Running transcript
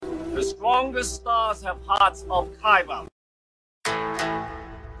The strongest stars have hearts of Kyber.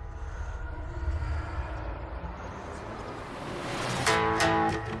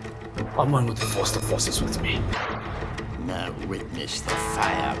 I'm one with the force is with me. Now witness the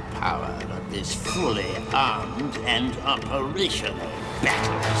firepower of this fully armed and operational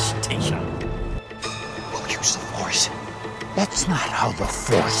battle station. We'll use the force. That's not how the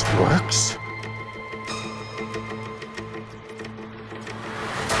force works.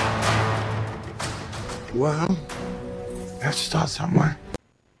 Well, let's start somewhere.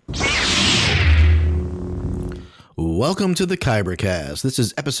 Welcome to the Kybercast. This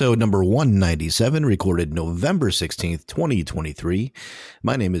is episode number 197, recorded November 16th, 2023.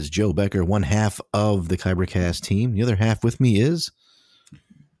 My name is Joe Becker, one half of the Kybercast team. The other half with me is...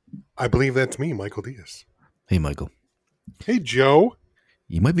 I believe that's me, Michael DIAZ. Hey, Michael. Hey, Joe.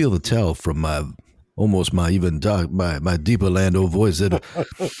 You might be able to tell from my deep Orlando voice that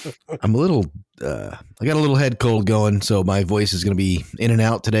I'm a little, I got a little head cold going, so my voice is going to be in and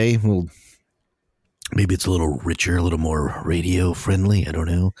out today. Maybe it's a little richer, a little more radio friendly. I don't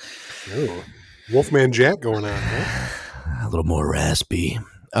know. Oh, Wolfman Jack going on, huh? A little more raspy.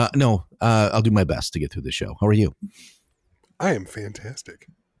 No, I'll do my best to get through the show. How are you? I am fantastic.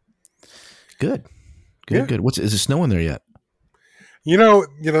 Good. Yeah. Good. Is it snowing there yet? You know,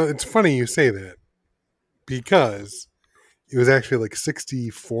 it's funny you say that because it was actually like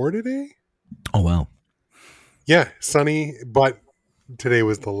 64 today. Oh, wow. Yeah, sunny, but today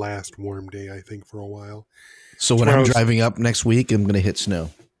was the last warm day, I think, for a while. So when I'm driving up next week, I'm going to hit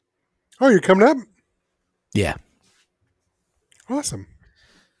snow. Oh, you're coming up? Yeah. Awesome.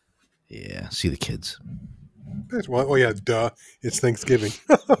 Yeah. See the kids. Oh, yeah, duh. It's Thanksgiving.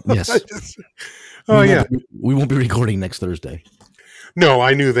 Yes. We won't be recording next Thursday. No,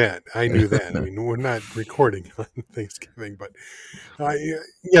 I knew that. I mean, we're not recording on Thanksgiving, but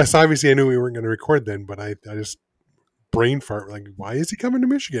yes, obviously I knew we weren't going to record then, but I just brain fart like, why is he coming to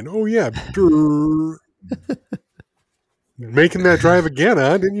Michigan? Oh, yeah. Making that drive again,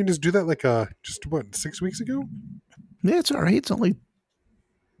 huh? Didn't you just do that like just 6 weeks ago? Yeah, it's all right. It's only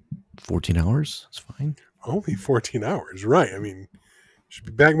 14 hours. It's fine. Only 14 hours, right? I mean, should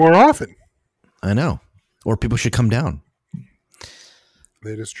be back more often. I know. Or people should come down.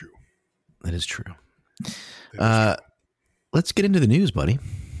 That is true. That is true. Let's get into the news, buddy.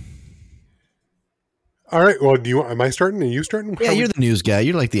 All right. Well, am I starting? Are you starting? Yeah, you're the news guy.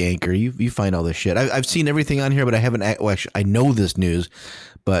 You're like the anchor. You find all this shit. I've seen everything on here, but I haven't. Well, actually, I know this news,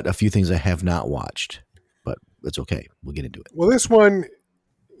 but a few things I have not watched. But it's okay. We'll get into it. Well, this one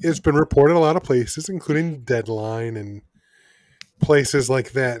has been reported a lot of places, including Deadline and places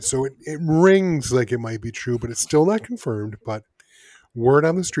like that. So it rings like it might be true, but it's still not confirmed. But word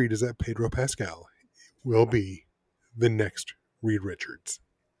on the street is that Pedro Pascal will be the next Reed Richards.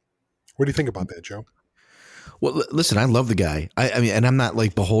 What do you think about that, Joe? Well, listen, I love the guy. I mean, and I'm not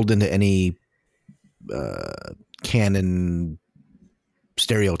like beholden to any canon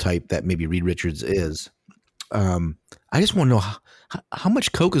stereotype that maybe Reed Richards is. I just want to know how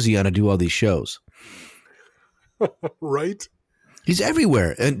much coke is he on to do all these shows? Right? He's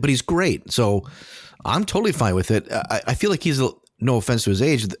everywhere, but he's great. So I'm totally fine with it. I feel like he's, no offense to his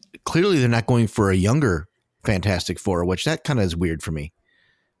age, clearly they're not going for a younger Fantastic Four, which that kind of is weird for me.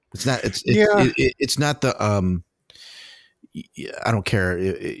 It's not. It's not the. I don't care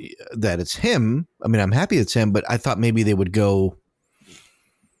that it's him. I mean, I'm happy it's him, but I thought maybe they would go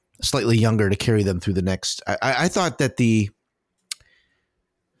slightly younger to carry them through the next. I thought that the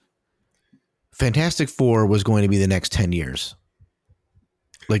Fantastic Four was going to be the next 10 years.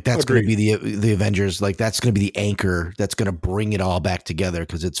 Like that's going to be the Avengers. Like that's going to be the anchor that's going to bring it all back together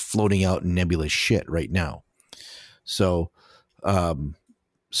because it's floating out in nebulous shit right now. So,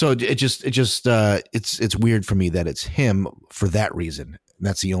 it's weird for me that it's him for that reason.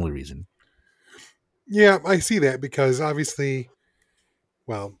 That's the only reason. Yeah, I see that because obviously,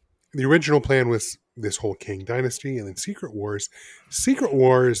 well, the original plan was this whole King Dynasty and then Secret Wars. Secret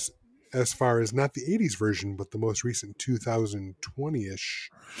Wars, as far as not the 80s version, but the most recent 2020-ish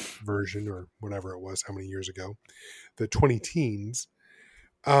version or whatever it was, how many years ago, the 20-teens,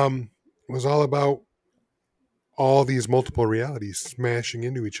 was all about all these multiple realities smashing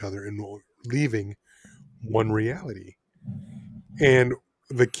into each other and leaving one reality. And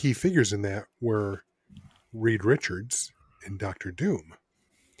the key figures in that were Reed Richards and Dr. Doom.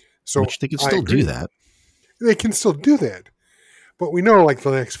 So which they can still do that. They can still do that. But we know like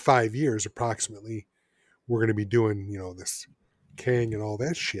for the next 5 years approximately, we're going to be doing, this Kang and all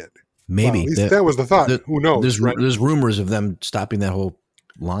that shit. Maybe. Well, at least that was the thought. Who knows? There's rumors of them stopping that whole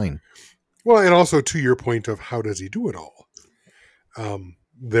line. Well, and also to your point of how does he do it all?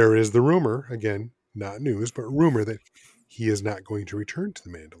 there is the rumor, again, not news, but rumor that he is not going to return to the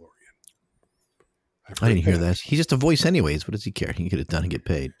Mandalorian. I didn't hear that. He's just a voice anyways. What does he care? He can get it done and get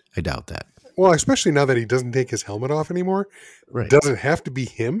paid. I doubt that. Well, especially now that he doesn't take his helmet off anymore. Right. Doesn't have to be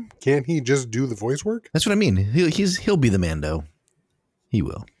him. Can't he just do the voice work? That's what I mean. He'll be the Mando. He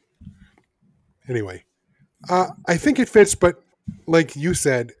will. Anyway, I think it fits, but like you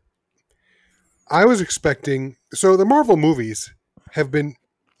said, I was expecting... So the Marvel movies have been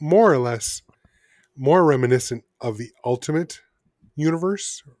more or less more reminiscent of the Ultimate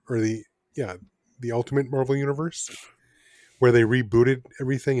Universe, or the Ultimate Marvel Universe, where they rebooted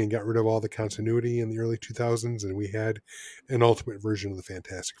everything and got rid of all the continuity in the early 2000s, and we had an Ultimate version of the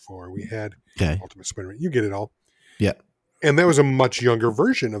Fantastic Four. We had Ultimate Spider-Man. You get it all. Yeah. And that was a much younger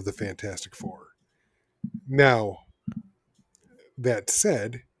version of the Fantastic Four. Now, that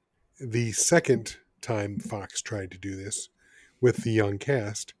said, the second time Fox tried to do this with the young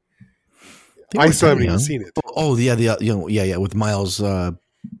cast, I still haven't even seen it. Oh, yeah, with Miles Teller.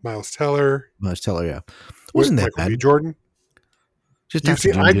 Miles Teller, yeah. Wasn't that Michael bad? B. Jordan. Just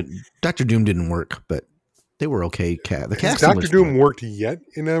Dr. Doom didn't work, but they were okay. The cast. Has Dr. Doom worked yet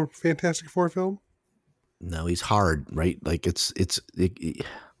in a Fantastic Four film? No, he's hard, right? Like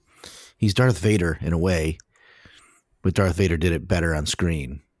he's Darth Vader in a way, but Darth Vader did it better on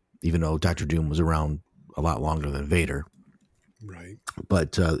screen, even though Dr. Doom was around a lot longer than Vader. Right.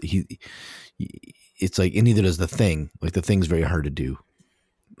 But it's like, and neither does the Thing. Like the Thing's very hard to do.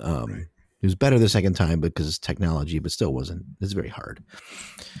 Right. It was better the second time because it's technology, but still wasn't. It's very hard.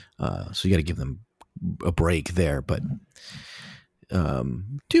 So you got to give them a break there. But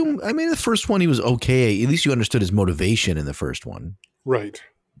Doom, I mean, the first one, he was okay. At least you understood his motivation in the first one. Right.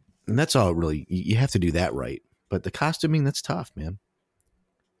 And that's all really, you have to do that right. But the costuming, that's tough, man.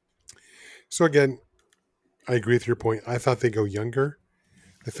 So again, I agree with your point. I thought they go younger.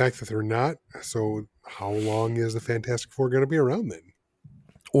 The fact that they're not, so how long is the Fantastic Four going to be around then?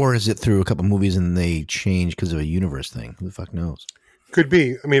 Or is it through a couple movies and they change because of a universe thing? Who the fuck knows? Could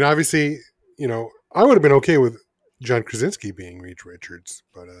be. I mean, obviously, I would have been okay with John Krasinski being Reed Richards,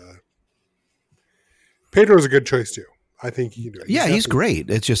 but Pedro's a good choice too. I think he can do it. Yeah, he's great.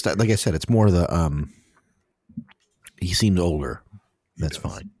 It's just, like I said, it's more the, he seemed older. That's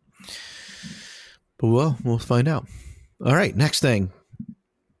fine. But we'll find out. All right, next thing.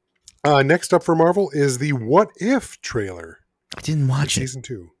 Next up for Marvel is the What If trailer. I didn't watch it. Season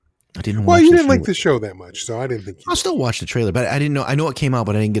 2. I didn't watch it. Well, you didn't like the show that much, so I didn't think I'll still watch the trailer, but I didn't know. I know it came out,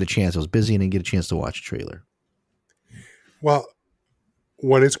 but I didn't get a chance. I was busy and didn't get a chance to watch the trailer. Well,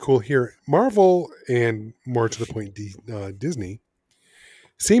 what is cool here, Marvel, and more to the point, Disney,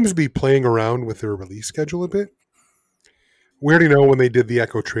 seems to be playing around with their release schedule a bit. We already know when they did the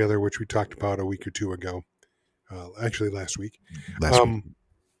Echo trailer, which we talked about a week or two ago, actually last week,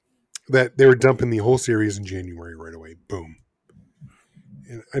 that they were dumping the whole series in January right away. Boom.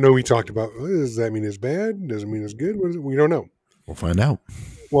 And I know we talked about, does that mean it's bad? Does it mean it's good? What is it? We don't know. We'll find out.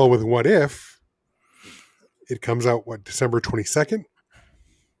 Well, with What If, it comes out, December 22nd?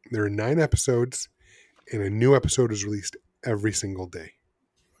 There are 9 episodes, and a new episode is released every single day.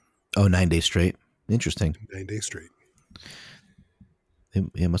 Oh, 9 days straight. Interesting. 9 days straight.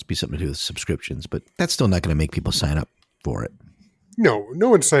 It must be something to do with subscriptions, but that's still not going to make people sign up for it. No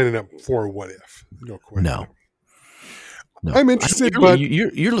one's signing up for What If. No question. No. I'm interested, but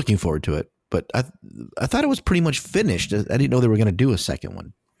you're looking forward to it. But I thought it was pretty much finished. I didn't know they were going to do a second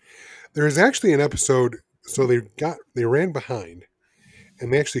one. There is actually an episode. So they ran behind,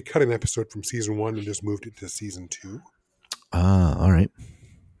 and they actually cut an episode from season 1 and just moved it to season 2. Ah, all right.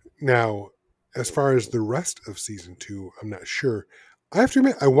 Now, as far as the rest of season 2, I'm not sure. I have to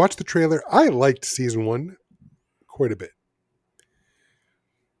admit, I watched the trailer. I liked season 1 quite a bit.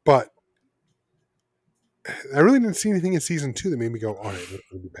 But I really didn't see anything in season 2 that made me go, all right, that's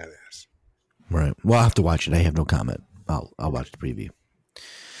going to be badass. Right. Well, I'll have to watch it. I have no comment. I'll watch the preview.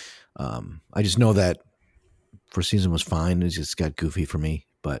 I just know that first season was fine. It just got goofy for me,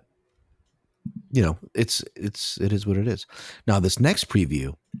 but it is what it is. Now this next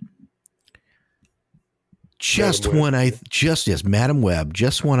preview, Madam Web,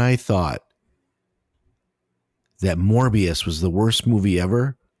 just when I thought that Morbius was the worst movie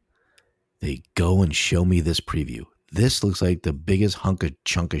ever, they go and show me this preview. This looks like the biggest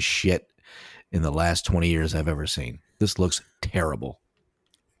chunk of shit in the last 20 years I've ever seen. This looks terrible.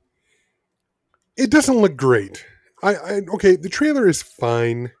 It doesn't look great. Okay, the trailer is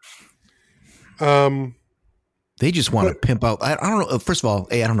fine. They just want to pimp out. I don't know. First of all,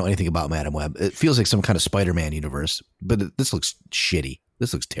 I don't know anything about Madam Web. It feels like some kind of Spider-Man universe, but this looks shitty.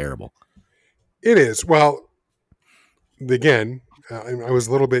 This looks terrible. It is. Well, again, I was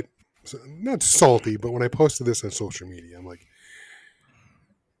a little bit, not salty, but when I posted this on social media, I'm like,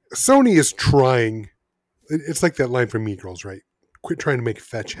 Sony is trying. It's like that line from Mean Girls, right? Quit trying to make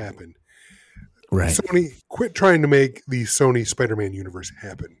fetch happen. Right. Sony, quit trying to make the Sony Spider-Man universe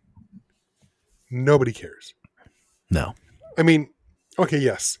happen. Nobody cares. No. I mean, okay,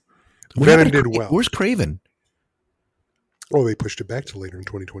 yes. What Venom happened to did well. Where's Craven? Oh, they pushed it back to later in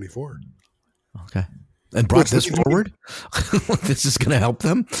 2024. Okay. And brought Which this leads me- forward? This is going to help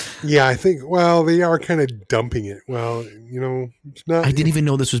them? Yeah, I think, well, they are kind of dumping it. Well, it's not. I didn't even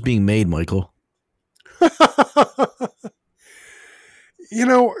know this was being made, Michael.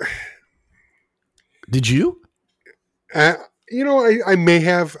 Did you? I may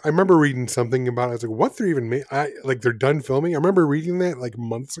have. I remember reading something about it. I was like, what? They're even made? Like they're done filming? I remember reading that like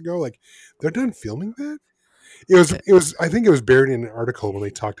months ago. Like they're done filming that? It was. I think it was buried in an article when they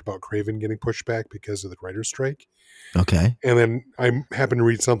talked about Craven getting pushed back because of the writer's strike. Okay. And then I happened to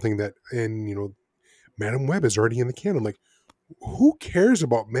read something that, and Madam Web is already in the can. I'm like, who cares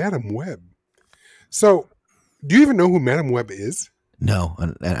about Madam Web? So, do you even know who Madam Web is? No,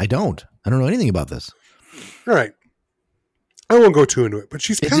 I don't. I don't know anything about this. All right. I won't go too into it, but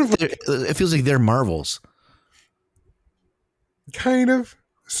she's kind of like, it feels like they're Marvels. kind of.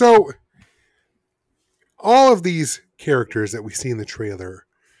 So, all of these characters that we see in the trailer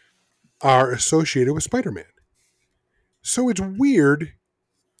are associated with Spider-Man. So it's weird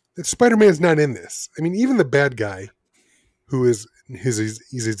that Spider-Man's not in this. I mean, even the bad guy, who is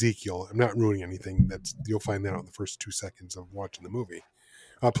he's Ezekiel. I'm not ruining anything. You'll find that out in the first 2 seconds of watching the movie.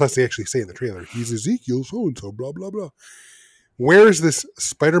 Plus, they actually say in the trailer, he's Ezekiel, so and so, blah blah blah. Wears this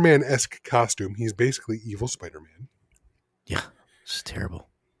Spider-Man-esque costume. He's basically evil Spider-Man. Yeah, it's terrible.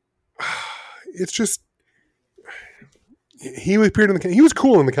 It's just he appeared he was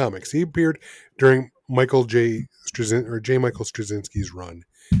cool in the comics. He appeared during J. Michael Straczynski's run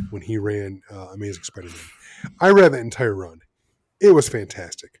when he ran Amazing Spider-Man. I read that entire run. It was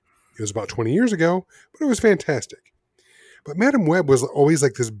fantastic. It was about 20 years ago, but it was fantastic. But Madam Web was always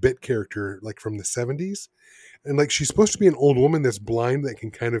like this bit character, like from the 70s. And like she's supposed to be an old woman that's blind that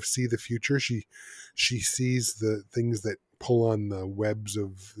can kind of see the future. She sees the things that pull on the webs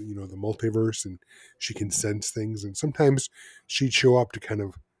of the multiverse, and she can sense things. And sometimes she'd show up to kind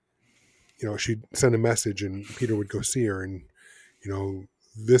of, she'd send a message, and Peter would go see her, and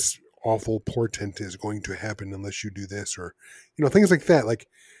this awful portent is going to happen unless you do this, or things like that. Like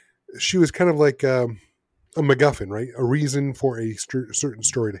she was kind of like a MacGuffin, right? A reason for a certain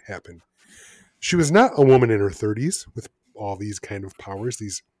story to happen. She was not a woman in her 30s with all these kind of powers.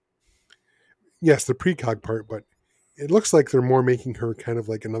 Yes, the precog part, but it looks like they're more making her kind of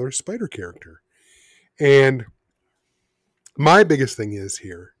like another spider character. And my biggest thing is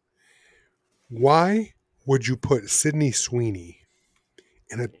here, why would you put Sydney Sweeney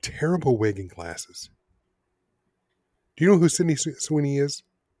in a terrible wig and glasses? Do you know who Sydney Sweeney is?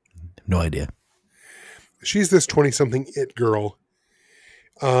 No idea. She's this 20-something it girl.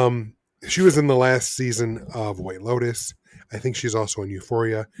 She was in the last season of White Lotus. I think she's also in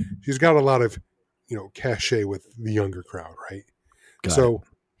Euphoria. She's got a lot of, cachet with the younger crowd, right? So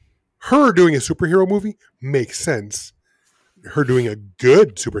her doing a superhero movie makes sense. Her doing a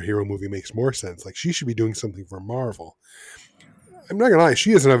good superhero movie makes more sense. Like she should be doing something for Marvel. I'm not gonna lie,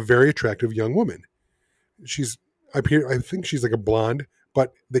 she is a very attractive young woman. I think she's like a blonde,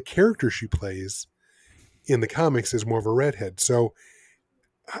 but the character she plays in the comics is more of a redhead. So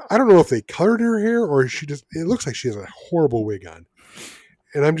I don't know if they colored her hair or it looks like she has a horrible wig on.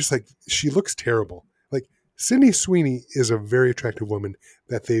 And I'm just like, she looks terrible. Like Sydney Sweeney is a very attractive woman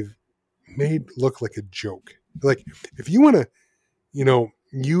that they've made look like a joke. Like if you want to,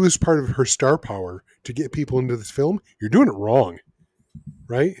 use part of her star power to get people into this film, you're doing it wrong.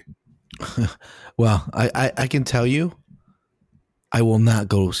 Right? Well, I can tell you, I will not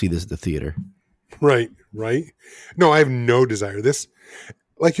go see this at the theater. Right. No, I have no desire. This,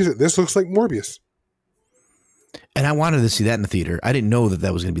 like you said, this looks like Morbius. And I wanted to see that in the theater. I didn't know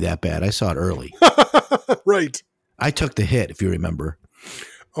that was going to be that bad. I saw it early. Right. I took the hit, if you remember.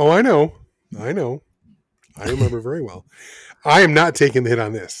 Oh, I know. I remember very well. I am not taking the hit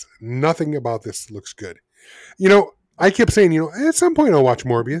on this. Nothing about this looks good. I kept saying, at some point I'll watch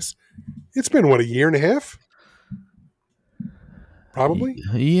Morbius. It's been, a year and a half? Probably?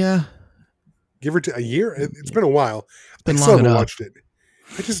 Yeah. Give or take a year? It's been a while. Been I long still haven't enough. watched it.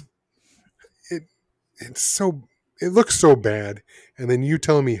 It looks so bad. And then you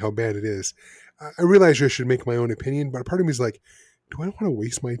tell me how bad it is. I realize I should make my own opinion, but a part of me is like, do I want to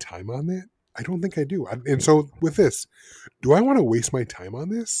waste my time on that? I don't think I do. And so with this, do I want to waste my time on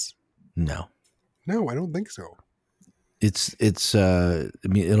this? No. No, I don't think so. it's I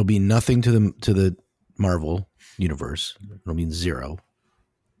mean, it'll be nothing to the Marvel universe. It'll mean zero.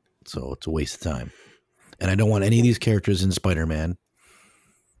 So it's a waste of time. And I don't want any of these characters in Spider-Man.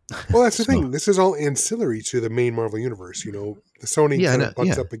 Well, that's the thing. This is all ancillary to the main Marvel universe. You know, the Sony kind of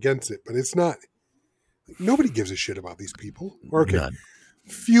butts up against it, but it's not. Nobody gives a shit about these people. Or, okay, None.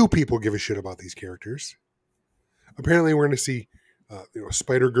 Few people give a shit about these characters. Apparently, we're going to see,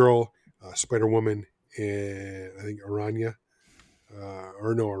 Spider-Girl, Spider-Woman, and I think Arachne.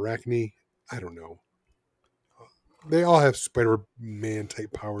 I don't know. They all have Spider-Man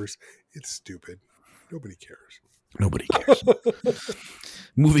type powers. It's stupid. Nobody cares. Nobody cares.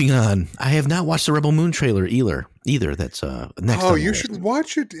 Moving on. I have not watched the Rebel Moon trailer either. That's next. Oh, you should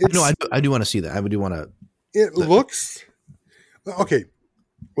watch it. No, I do want to see that. I do want to. It looks okay.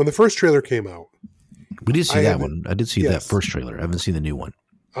 When the first trailer came out, we did see that one. I did see that first trailer. I haven't seen the new one.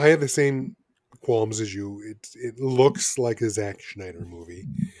 I had the same qualms as you. It looks like a Zack Snyder movie,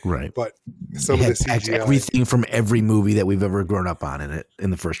 right? But some of the CGI, everything from every movie that we've ever grown up on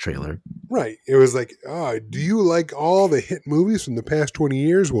in the first trailer. Right. It was like, do you like all the hit movies from the past 20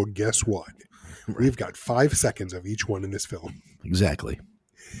 years? Well, guess what? Right. We've got 5 seconds of each one in this film. Exactly.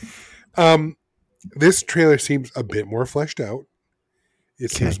 This trailer seems a bit more fleshed out.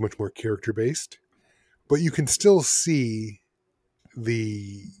 It seems much more character based, but you can still see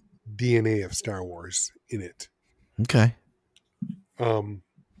the DNA of Star Wars in it. Okay.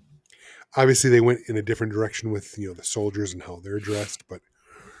 Obviously they went in a different direction with, the soldiers and how they're dressed, but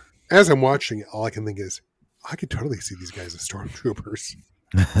as I'm watching it, all I can think is, I could totally see these guys as stormtroopers.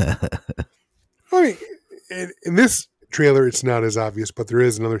 I mean, in this trailer, it's not as obvious, but there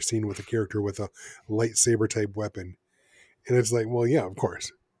is another scene with a character with a lightsaber type weapon. And it's like, well, yeah, of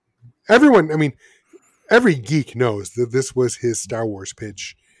course. Everyone, I mean, every geek knows that this was his Star Wars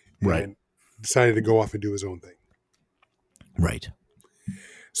pitch. Right. And decided to go off and do his own thing. Right.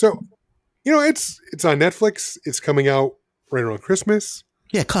 So, it's on Netflix. It's coming out right around Christmas.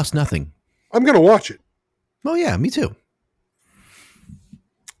 Yeah, it costs nothing. I'm going to watch it. Oh, yeah, me too.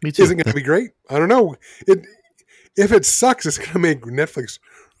 Me too. Is it going to be great? I don't know. If it sucks, it's going to make Netflix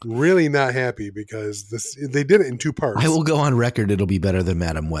really not happy because they did it in 2 parts. I will go on record. It'll be better than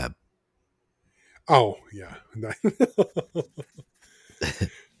Madam Web. Oh, yeah.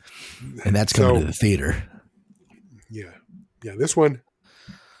 And that's coming to the theater. Yeah. Yeah, this one,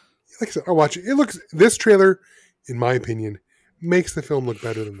 like I said, I'll watch it. This trailer, in my opinion, makes the film look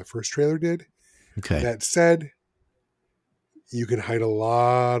better than the first trailer did. Okay. That said, you can hide a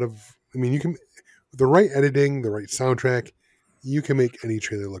lot of, you can, the right editing, the right soundtrack, you can make any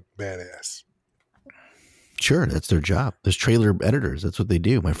trailer look badass. Sure, that's their job. There's trailer editors. That's what they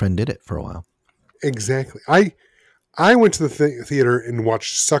do. My friend did it for a while. Exactly. I went to the theater and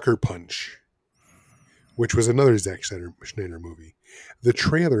watched Sucker Punch, which was another Zack Snyder movie. The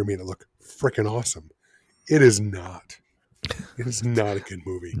trailer made it look freaking awesome. It is not. It is not a good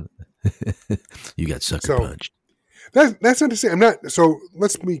movie. You got sucker punched. That's not to say I'm not. So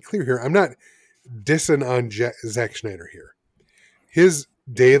let's be clear here. I'm not dissing on Zack Snyder here. His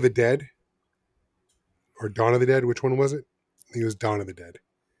Day of the Dead or Dawn of the Dead, which one was it? I think it was Dawn of the Dead.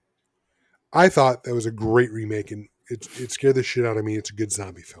 I thought that was a great remake, and it scared the shit out of me. It's a good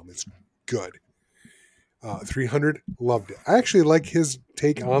zombie film. It's good. 300, loved it. I actually like his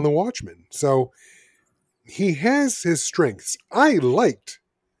take on The Watchmen. So he has his strengths. I liked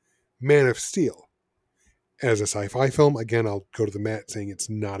Man of Steel as a sci-fi film. Again, I'll go to the mat saying it's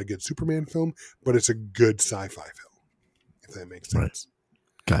not a good Superman film, but it's a good sci-fi film, if that makes sense.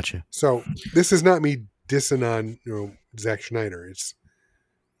 Right. Gotcha. So this is not me dissing on Zack Schneider. It's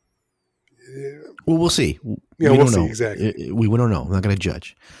well, we'll see. We'll see. Exactly. We don't know. I'm not going to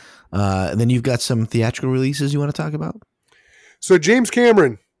judge. And then you've got some theatrical releases you want to talk about? So James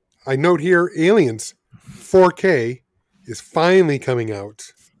Cameron, I note here, Aliens 4K is finally coming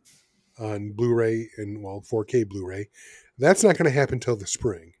out on Blu-ray and 4K Blu-ray. That's not going to happen till the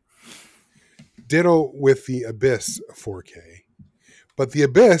spring. Ditto with The Abyss 4K. But The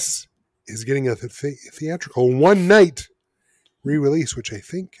Abyss is getting a theatrical one-night re-release, which I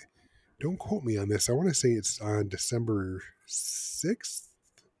think, don't quote me on this, I want to say it's on December 6th.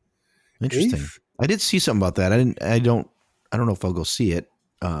 Interesting. 8th? I did see something about that. I don't know if I'll go see it.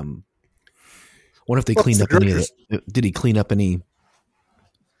 What if they cleaned up any of it? Did he clean up any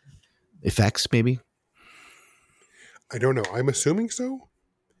effects maybe? I don't know. I'm assuming so.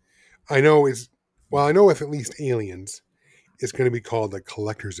 I know with at least Aliens, it's going to be called the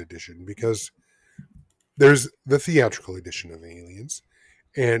collector's edition because there's the theatrical edition of Aliens.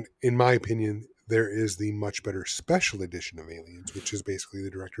 And in my opinion, there is the much better special edition of Aliens, which is basically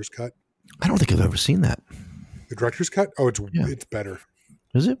the director's cut. I don't think I've ever seen that. The director's cut? Oh, Yeah. it's better.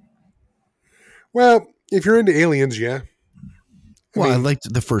 Is it? Well, if you're into aliens, yeah. I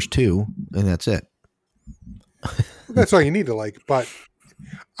liked the first two, and that's it. That's all you need to like. But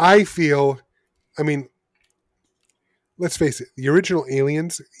I feel, let's face it, the original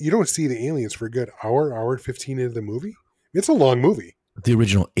Aliens, you don't see the aliens for a good hour 15 into the movie. It's a long movie. The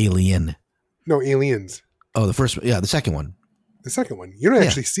original Alien. No, Aliens. Oh, the second one. The second one. You don't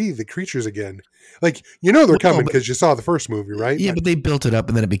actually see the creatures again. Like, they're coming because you saw the first movie, right? Yeah, but they built it up,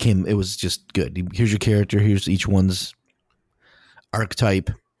 and then it was just good. Here's your character. Here's each one's archetype.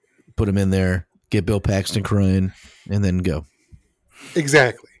 Put them in there. Get Bill Paxton crying, and then go.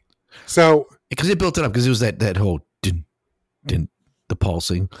 Exactly. So, because they built it up, because it was that whole the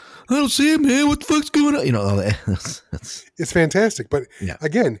pulsing. I don't see him, man. What the fuck's going on? All that. It's fantastic. But yeah.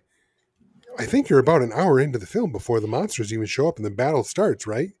 Again, I think you're about an hour into the film before the monsters even show up and the battle starts,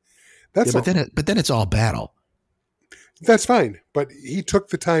 right? But then it's all battle. That's fine. But he took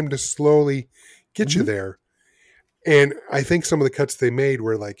the time to slowly get you there. And I think some of the cuts they made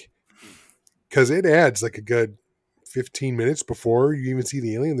were like, because it adds like a good 15 minutes before you even see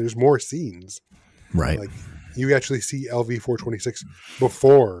the alien. There's more scenes. Right. Like you actually see LV-426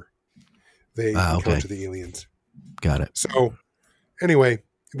 before they encounter the aliens. Got it. So anyway,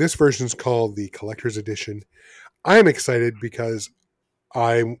 this version's called the Collector's Edition. I'm excited because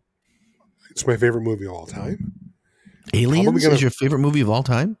it's my favorite movie of all time. Aliens is your favorite movie of all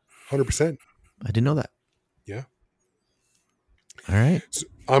time? 100%. I didn't know that. Yeah. All right. So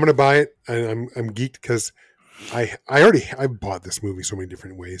I'm going to buy it, and I'm geeked because I bought this movie so many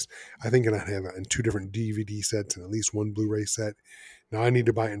different ways. I think I have it in 2 different DVD sets and at least 1 Blu-ray set. Now I need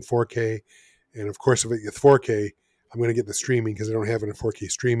to buy it in 4K. And of course, if it gets 4K, I'm going to get the streaming because I don't have it in 4K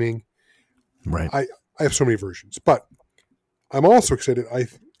streaming. Right. I have so many versions, but I'm also excited.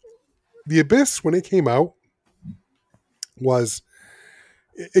 The Abyss, when it came out,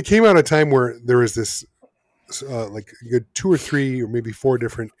 it came out at a time where there was this like a good 2 or 3 or maybe 4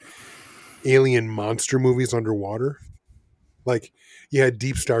 different alien monster movies underwater. Like you had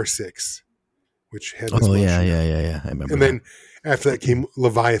Deep Star 6, which had this yeah. I remember. And then after that came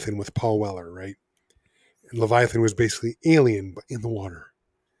Leviathan with Paul Weller, right? And Leviathan was basically Alien but in the water.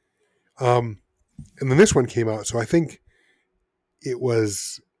 And then this one came out, so I think it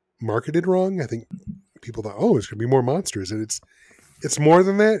was marketed wrong. I think people thought, it's going to be more monsters, and it's more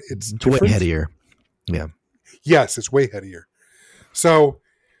than that. It's way headier. Yeah. Yes, it's way headier. So,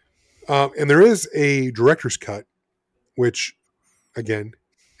 and there is a director's cut, which again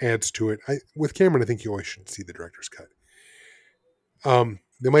adds to it. With Cameron, I think you always should see the director's cut.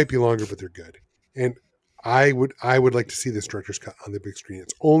 They might be longer, but they're good. And I would like to see this director's cut on the big screen.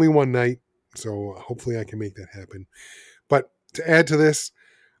 It's only one night, so hopefully I can make that happen. But to add to this,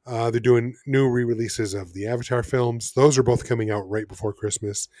 they're doing new re-releases of the Avatar films. Those are both coming out right before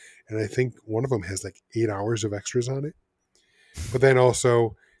Christmas. And I think one of them has like 8 hours of extras on it. But then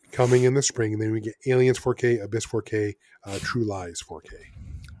also coming in the spring, and then we get Aliens 4K, Abyss 4K, True Lies 4K.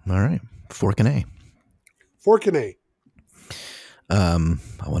 All right. Fork and A. Fork and A. I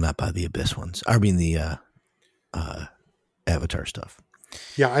will not buy the Abyss ones. I mean the Avatar stuff.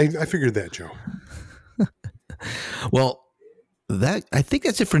 Yeah, I figured that, Joe. Well, I think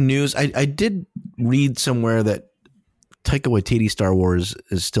that's it for news. I did read somewhere that Taika Waititi Star Wars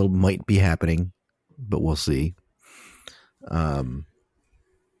is still might be happening, but we'll see. I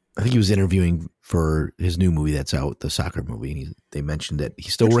think he was interviewing for his new movie that's out, the soccer movie, and they mentioned that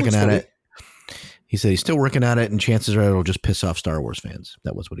he's still working on it. He said he's still working on it, and chances are it'll just piss off Star Wars fans.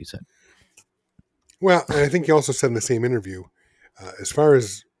 That was what he said. Well, and I think he also said in the same interview, as far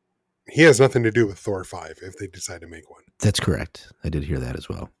as he has nothing to do with Thor 5 if they decide to make one. That's correct. I did hear that as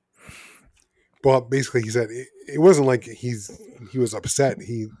well. Well, basically, he said it wasn't like he was upset.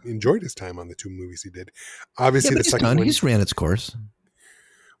 He enjoyed his time on the 2 movies he did. Obviously, the second one, he's ran its course.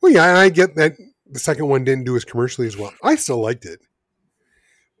 Well, yeah, and I get that the second one didn't do as commercially as well. I still liked it,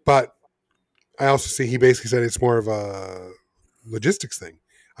 but I also see he basically said it's more of a logistics thing.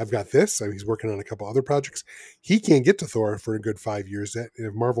 I've got this. I mean, he's working on a couple other projects. He can't get to Thor for a good 5 years. And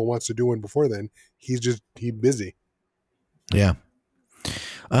if Marvel wants to do one before then, he's busy. Yeah.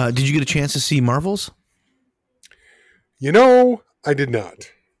 Did you get a chance to see Marvels? I did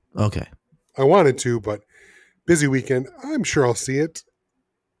not. Okay. I wanted to, but busy weekend. I'm sure I'll see it.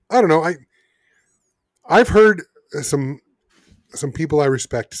 I don't know. I've heard some people I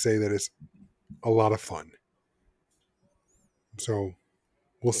respect say that it's a lot of fun. So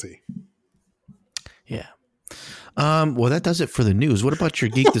we'll see. Yeah. Well, that does it for the news. What about your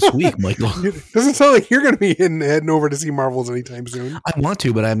geek this week, Michael? It doesn't sound like you're going to be heading over to see Marvels anytime soon. I want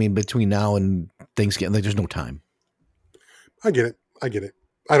to, but I mean, between now and Thanksgiving, like, there's no time. I get it.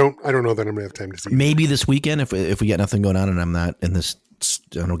 I don't know that I'm going to have time to see. Maybe this weekend if we get nothing going on and I'm not in this,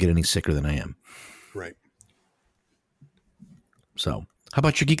 I don't get any sicker than I am. Right. So, how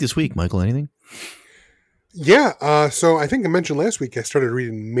about your geek this week, Michael? Anything? Yeah. So I think I mentioned last week I started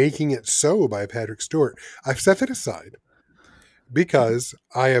reading "Making It So" by Patrick Stewart. I've set that aside because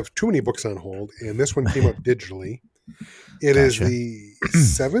I have too many books on hold, and this one came up digitally. It is the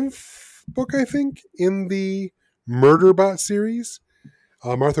 7th book, I think, in the Murderbot series.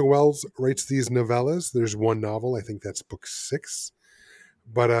 Martha Wells writes these novellas. There's one novel. I think that's book 6.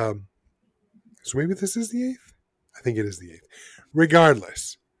 But so maybe this is the 8th? I think it is the 8th.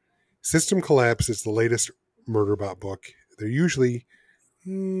 Regardless, System Collapse is the latest Murderbot book. They're usually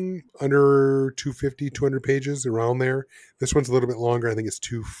under 250, 200 pages, around there. This one's a little bit longer. I think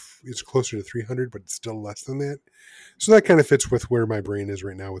it's closer to 300, but it's still less than that. So that kind of fits with where my brain is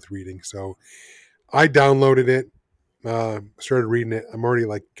right now with reading. So I downloaded it. Started reading it. I'm already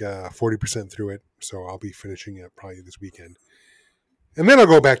like 40% through it, so I'll be finishing it probably this weekend. And then I'll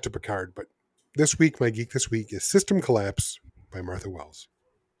go back to Picard. But this week, my geek this week is System Collapse by Martha Wells.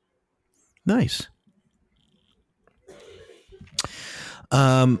 Nice.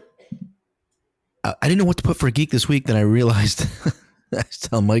 I didn't know what to put for a geek this week. Then I realized, I was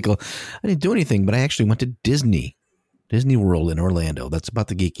telling Michael, I didn't do anything, but I actually went to Disney World in Orlando. That's about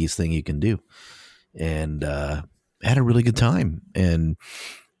the geekiest thing you can do. And had a really good time. And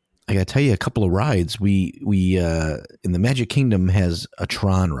I got to tell you a couple of rides. We in the Magic Kingdom has a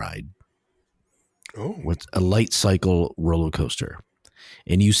Tron ride. Oh, It's a light cycle roller coaster.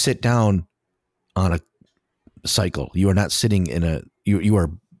 And you sit down on a cycle. You are not sitting in you are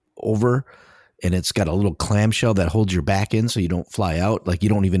over, and it's got a little clamshell that holds your back in so you don't fly out. Like, you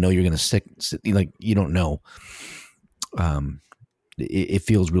don't even know you're going to sit, like, you don't know. It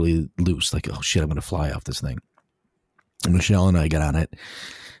feels really loose. Like, oh shit, I'm going to fly off this thing. And Michelle and I got on it,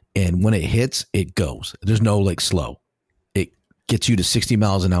 and when it hits, it goes. There's no like slow. It gets you to 60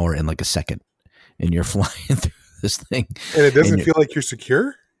 miles an hour in like a second, and you're flying through this thing. and it doesn't feel like you're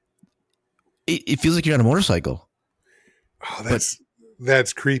secure? It feels like you're on a motorcycle. Oh,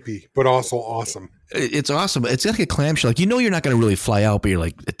 that's creepy, but also awesome. It's awesome. It's like a clamshell. Like, you're not going to really fly out, but you're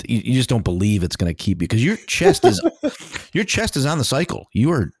like, you just don't believe it's going to keep you, because your chest is on the cycle.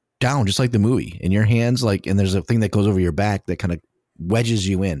 You are down just like the movie, and your hands and there's a thing that goes over your back that kind of wedges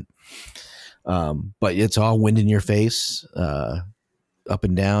you in. But it's all wind in your face, up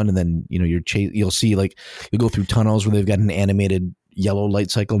and down, and then you'll see, like, you'll go through tunnels where they've got an animated yellow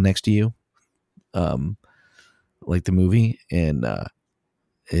light cycle next to you, like the movie, and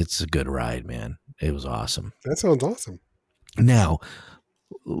it's a good ride, man. It was awesome. That sounds awesome. Now,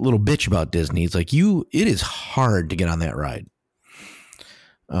 a little bitch about Disney. It's like, it is hard to get on that ride.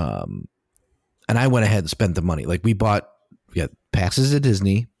 And I went ahead and spent the money. Like, we got passes at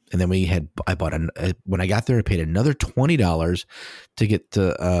Disney, and then when I got there, I paid another $20 to get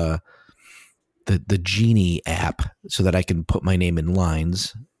the Genie app so that I can put my name in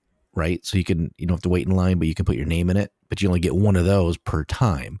lines, right? So you don't have to wait in line, but you can put your name in it, but you only get one of those per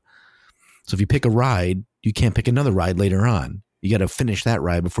time. So if you pick a ride, you can't pick another ride later on. You got to finish that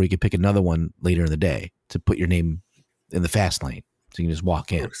ride before you can pick another one later in the day to put your name in the fast lane. So you can just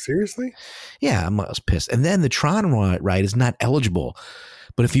walk in. Oh, seriously? Yeah, I was pissed. And then the Tron ride is not eligible.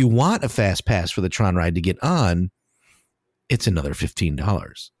 But if you want a fast pass for the Tron ride to get on, it's another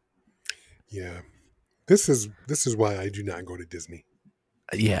 $15. Yeah. This is why I do not go to Disney.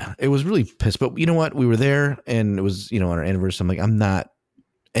 Yeah, it was really pissed. But you know what? We were there, and it was, on our anniversary. I'm like, I'm not.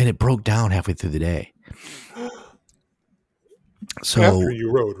 And it broke down halfway through the day. So after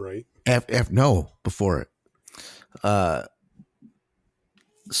you rode, right? No, before it.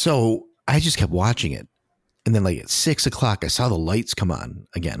 So I just kept watching it. And then, like, at 6:00, I saw the lights come on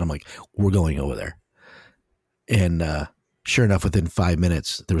again. I'm like, we're going over there. And sure enough, within 5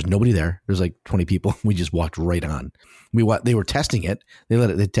 minutes, there was nobody there. There was like 20 people. We just walked right on. They were testing it.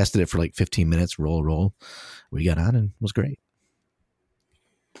 They tested it for like 15 minutes, roll. We got on, and it was great.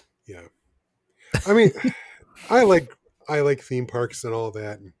 Yeah. I mean, I like theme parks and all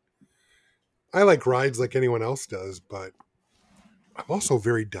that. And I like rides like anyone else does, but I'm also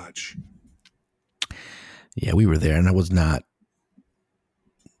very Dutch. Yeah, we were there, and I was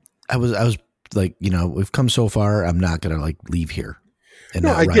like, we've come so far. I'm not going to like leave here. And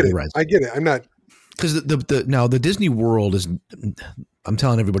no, I get it. I get it. I'm not. Because the Disney World is, I'm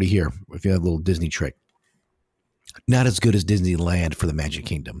telling everybody here, if you have a little Disney trick, not as good as Disneyland for the Magic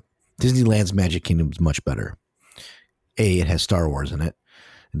Kingdom. Disneyland's Magic Kingdom is much better. it has Star Wars in it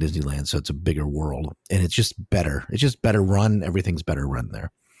in Disneyland, so it's a bigger world, and it's just better. It's just better run. Everything's better run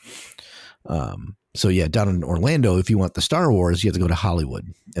there. So yeah, down in Orlando, if you want the Star Wars, you have to go to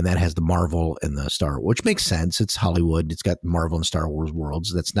Hollywood, and that has the Marvel and the Star Wars, which makes sense. It's Hollywood. It's got Marvel and Star Wars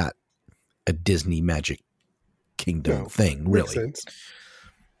worlds. That's not a Disney Magic Kingdom thing, really. Makes sense.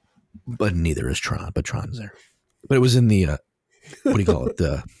 But neither is Tron, but Tron's there. But it was in the, what do you call it?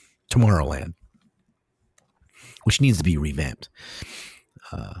 The Tomorrowland, which needs to be revamped.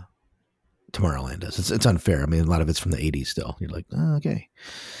 Tomorrowland does. It's unfair. I mean, a lot of it's from the 80s still. You're like, oh, okay.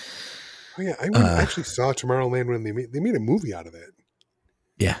 Oh, yeah. I actually saw Tomorrowland when they made a movie out of it.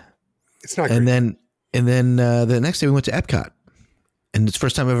 Yeah. It's not great. And then the next day we went to Epcot. And it's the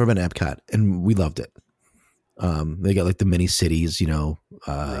first time I've ever been to Epcot. And we loved it. They got like the mini cities,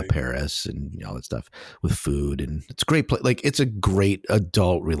 right. Paris and all that stuff with food. And it's a great place. Like, it's a great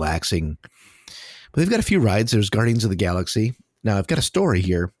adult relaxing. But they've got a few rides. There's Guardians of the Galaxy. Now, I've got a story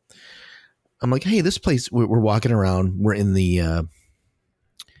here. I'm like, hey, this place, we're walking around. We're in the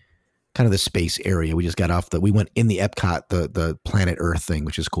kind of the space area. We just got off we went in the Epcot, the Planet Earth thing,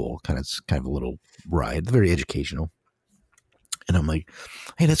 which is cool. It's kind of a little ride, very educational. And I'm like,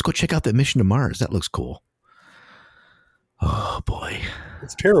 hey, let's go check out that mission to Mars. That looks cool. Oh, boy.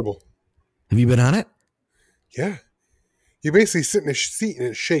 It's terrible. Have you been on it? Yeah. You basically sit in a seat and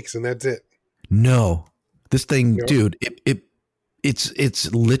it shakes and that's it. No. This thing, dude,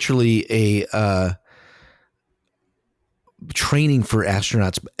 it's literally a training for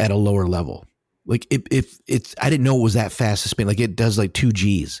astronauts at a lower level. Like it's I didn't know it was that fast to spin. Like it does like 2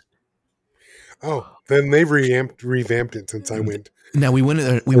 Gs. Oh, then they've revamped it since I went. Now we went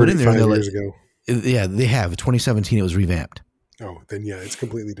in there years ago. Yeah, they have. 2017 it was revamped. Oh, then yeah, it's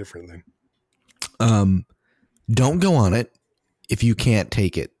completely different then. Don't go on it if you can't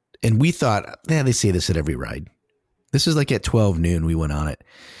take it. And we thought, they say this at every ride. This is like at 12 noon we went on it.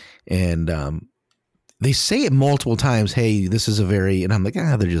 And they say it multiple times, hey, this is and I'm like,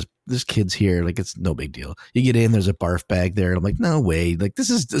 there's kids here. Like, it's no big deal. You get in, there's a barf bag there. And I'm like, no way. Like, this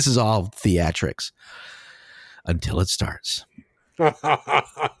is all theatrics until it starts.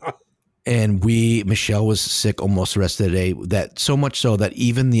 And Michelle was sick almost the rest of the day. That so much so that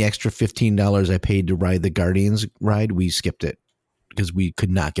even the extra $15 I paid to ride the Guardians ride, we skipped it because we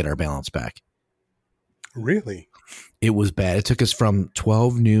could not get our balance back. Really? It was bad. It took us from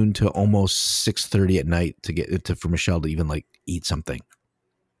 12 noon to almost 6:30 at night to get for Michelle to even like eat something.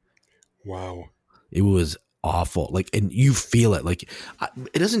 Wow. It was awful. Like, and you feel it. Like,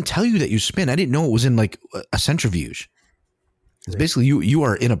 it doesn't tell you that you spin. I didn't know it was in like a centrifuge. It's basically you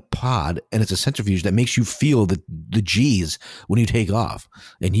are in a pod and it's a centrifuge that makes you feel the G's when you take off.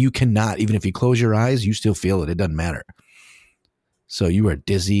 And you cannot, even if you close your eyes, you still feel it. It doesn't matter. So you are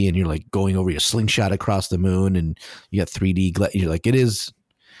dizzy and you're like going over your slingshot across the moon and you got 3D. You're like, it is.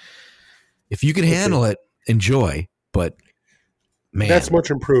 If you can handle it, enjoy. But man, that's much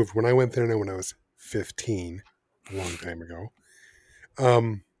improved. When I went there when I was 15, a long time ago,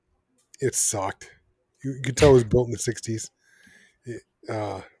 it sucked. You could tell it was built in the 60s.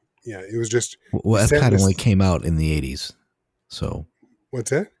 It was just. Well, Epcot only came out in the 80s. So. What's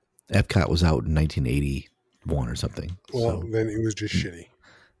that? Epcot was out in 1981 or something. Well, then it was just shitty.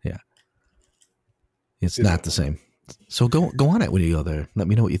 Yeah. It's not the same. So go on it when you go there. Let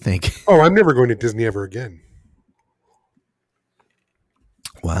me know what you think. Oh, I'm never going to Disney ever again.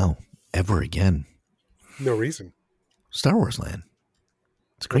 Wow. Ever again. No reason. Star Wars Land.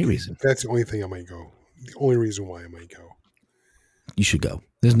 It's a great reason. That's the only thing I might go. The only reason why I might go. You should go.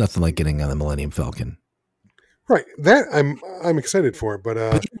 There's nothing like getting on the Millennium Falcon. Right. That I'm excited for,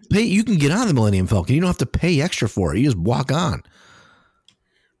 but you can get on the Millennium Falcon. You don't have to pay extra for it. You just walk on.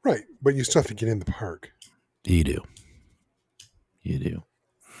 Right. But you still have to get in the park. You do.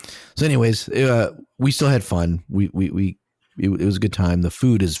 So anyways, we still had fun. It was a good time. The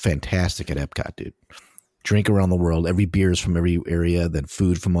food is fantastic at Epcot, dude. Drink around the world. Every beer is from every area. Then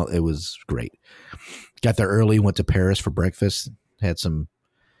food from it was great. Got there early. Went to Paris for breakfast. Had some.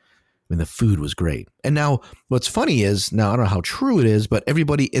 I mean, the food was great. And now what's funny is, now I don't know how true it is, but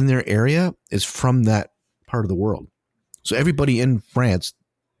everybody in their area is from that part of the world. So everybody in France,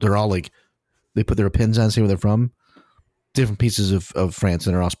 they're all like, they put their pins on, say where they're from. Different pieces of France,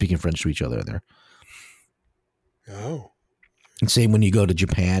 and they're all speaking French to each other there. Oh. And same when you go to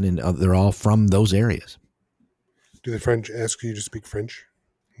Japan, and they're all from those areas. Do the French ask you to speak French?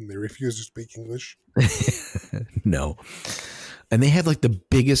 And they refuse to speak English? No. And they have like the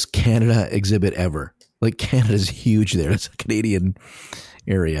biggest Canada exhibit ever. Like, Canada's huge there. It's a Canadian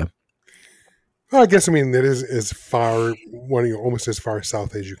area. Well, I guess that is as far almost as far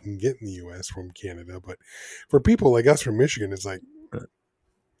south as you can get in the U.S. from Canada. But for people like us from Michigan, it's like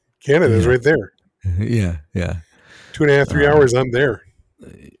Canada's right there. Yeah, yeah. 2.5, 3 hours. I'm there.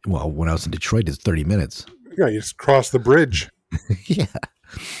 Well, when I was in Detroit, it's 30 minutes. Yeah, you just cross the bridge. Yeah.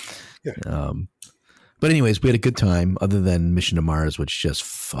 But anyways, we had a good time. Other than Mission to Mars, which just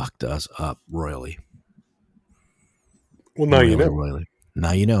fucked us up royally. Well, now you know. Royally.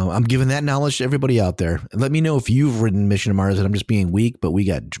 Now you know. I'm giving that knowledge to everybody out there. Let me know if you've ridden Mission to Mars and I'm just being weak, but we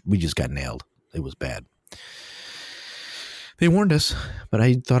just got nailed. It was bad. They warned us, but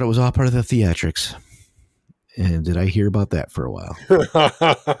I thought it was all part of the theatrics. And did I hear about that for a while?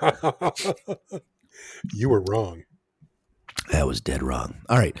 You were wrong. That was dead wrong.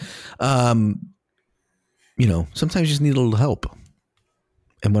 All right. Sometimes you just need a little help.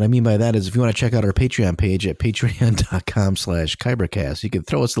 And what I mean by that is if you want to check out our Patreon page at patreon.com/Kybercast, you can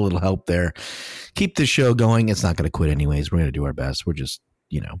throw us a little help there. Keep the show going. It's not going to quit anyways. We're going to do our best. We're just,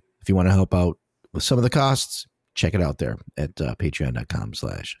 if you want to help out with some of the costs, check it out there at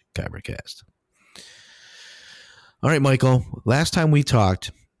patreon.com/Kybercast. All right, Michael, last time we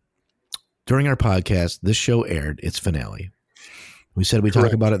talked during our podcast, this show aired its finale. We said we'd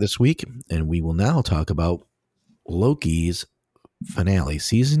talk about it this week, and we will now talk about Loki's finale,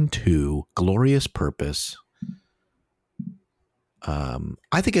 season 2, Glorious Purpose.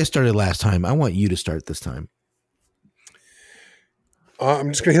 I think I started last time. I want you to start this time.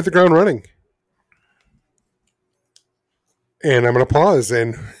 I'm just going to hit the ground running. And I'm going to pause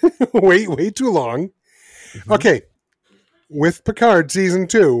and wait way too long. Mm-hmm. Okay. With Picard season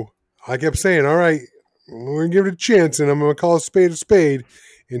 2, I kept saying, all right, we're going to give it a chance, and I'm going to call a spade a spade.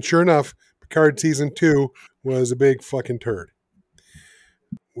 And sure enough, Picard season 2 was a big fucking turd.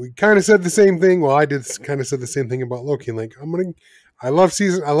 We kind of said the same thing. Well, I did kind of said the same thing about Loki. Like, I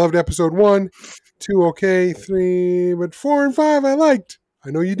loved episode 1, 2, okay, 3, but 4 and 5 I liked.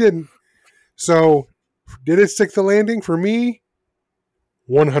 I know you didn't. So, did it stick the landing for me?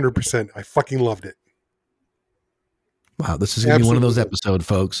 100%. I fucking loved it. Wow, this is going to be one of those episodes,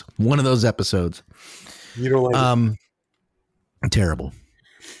 folks. One of those episodes. You don't like it? Terrible.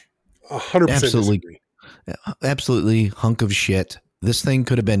 100% absolutely hunk of shit. This thing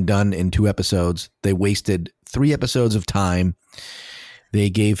could have been done in 2 episodes. They wasted 3 episodes of time. They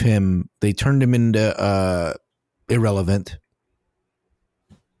turned him into irrelevant.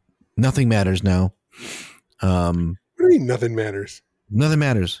 Nothing matters now. What do you mean nothing matters? Nothing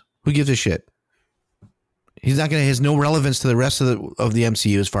matters. Who gives a shit? He's not going to, has no relevance to the rest of the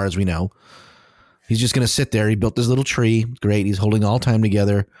MCU as far as we know. He's just going to sit there. He built this little tree. Great. He's holding all time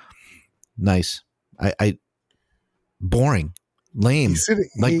together. Nice. Boring. Lame.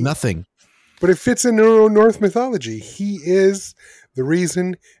 Nothing. But it fits in Norse mythology. He is the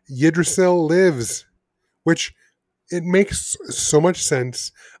reason Yggdrasil lives, which it makes so much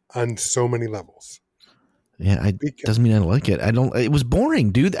sense on so many levels. Yeah, doesn't mean I like it. It was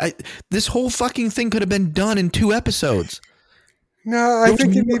boring, dude. This whole fucking thing could have been done in 2 episodes. No, I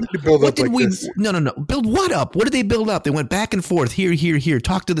think it needed to build up like this. No. Build what up? What did they build up? They went back and forth, here,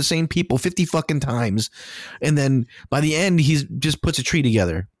 talk to the same people 50 fucking times. And then by the end, he just puts a tree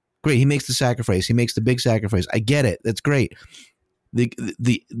together. Great. He makes the sacrifice. He makes the big sacrifice. I get it. That's great.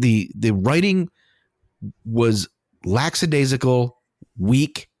 The writing was lackadaisical,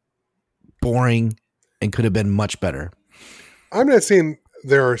 weak, boring, and could have been much better. I'm not saying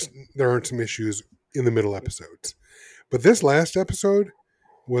there aren't some issues in the middle episodes, but this last episode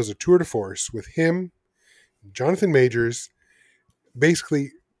was a tour de force with him, Jonathan Majors,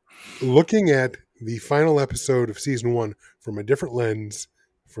 basically looking at the final episode of season 1 from a different lens,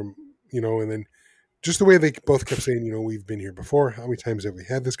 and then just the way they both kept saying, we've been here before. How many times have we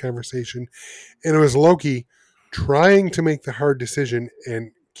had this conversation? And it was Loki trying to make the hard decision,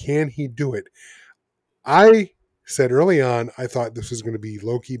 and can he do it? I said early on, I thought this was going to be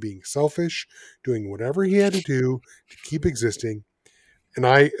Loki being selfish, doing whatever he had to do to keep existing. And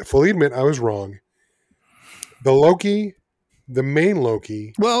I fully admit I was wrong. The main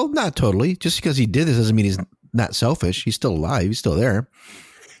Loki. Well, not totally. Just because he did this doesn't mean he's not selfish. He's still alive. He's still there.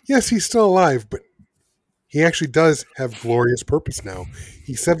 Yes, he's still alive, but he actually does have glorious purpose now.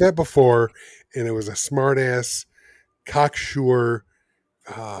 He said that before, and it was a smart-ass, cocksure,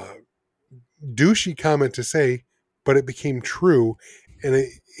 douchey comment to say, but it became true, and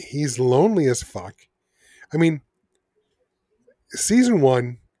he's lonely as fuck. I mean, season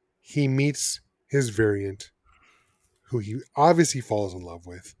 1, he meets his variant, who he obviously falls in love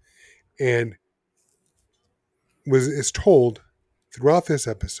with, and is told throughout this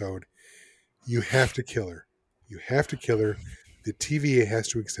episode, you have to kill her. You have to kill her. The TVA has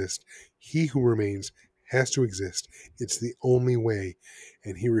to exist. He who remains has to exist. It's the only way.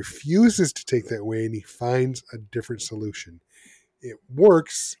 And he refuses to take that way, and he finds a different solution. It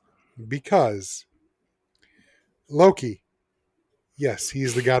works because Loki, yes,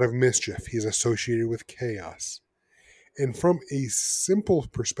 he's the god of mischief. He's associated with chaos. And from a simple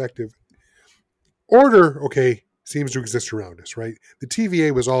perspective, order, okay, seems to exist around us, right? The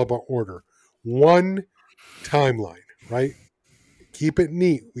TVA was all about order. One timeline, right? Keep it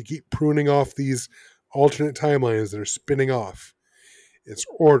neat. We keep pruning off these alternate timelines that are spinning off. It's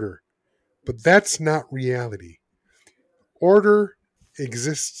order. But that's not reality. Order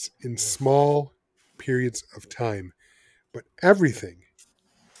exists in small periods of time. But everything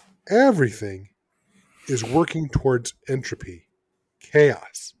is working towards entropy,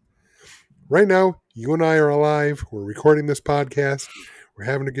 chaos. Right now, you and I are alive. We're recording this podcast. We're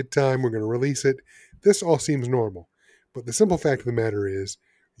having a good time. We're going to release it. This all seems normal. But the simple fact of the matter is,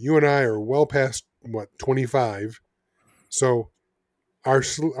 you and I are well past, 25. So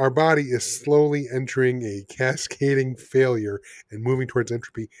our body is slowly entering a cascading failure and moving towards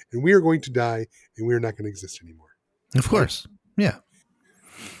entropy. And we are going to die, and we are not going to exist anymore. Of course. Yeah.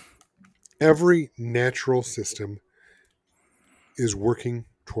 Every natural system is working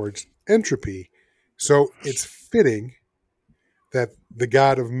towards entropy. So it's fitting that the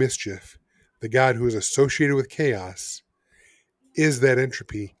god of mischief, the god who is associated with chaos, is that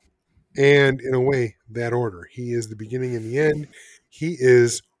entropy and, in a way, that order. He is the beginning and the end. He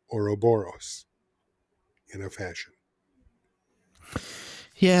is Ouroboros in a fashion.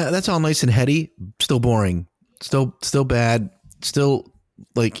 Yeah, that's all nice and heady. Still boring. Still bad. Still,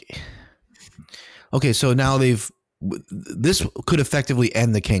 like... Okay, so now this could effectively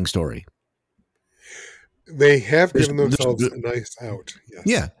end the King story. They have given themselves a nice out. Yes.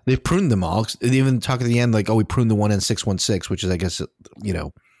 Yeah, they've pruned them all. They even talk at the end like, oh, we pruned the one in 616, which is, I guess,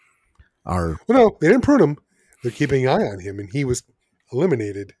 our... Well, no, they didn't prune him. They're keeping an eye on him, and he was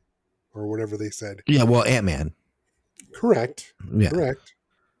eliminated, or whatever they said. Yeah, well, Ant-Man. Correct. Yeah. Correct.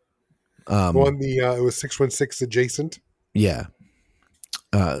 It was 616 adjacent. Yeah.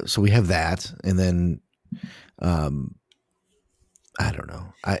 So we have that, and then I don't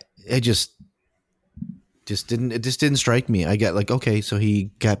know. It just didn't strike me. I got like, okay, so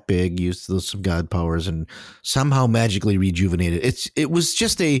he got big, used some god powers, and somehow magically rejuvenated. It was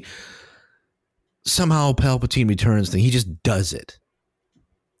just a somehow Palpatine returns thing. He just does it,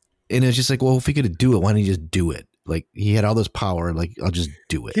 and it's just like, well, if he could do it, why didn't he just do it? Like he had all this power, like I'll just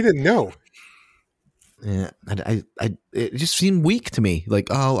do it. He didn't know. Yeah, it just seemed weak to me. Like,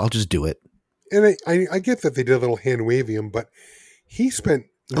 oh, I'll just do it. And I get that they did a little hand waving him, but he spent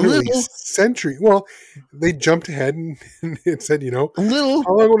literally centuries. Well, they jumped ahead and it said, a little.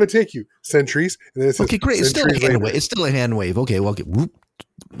 How long will it take you? Centuries. And then it says, okay, great. It's still a hand wave. It's still a hand wave. Okay, well,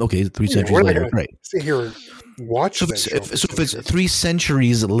 okay, 3 centuries later. Right. Sit here and watch. So if it's 3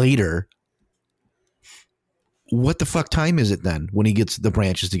 centuries later. What the fuck time is it then when he gets the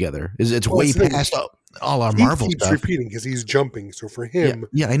branches together? It's way past all our Marvel stuff. He keeps repeating because he's jumping. So for him,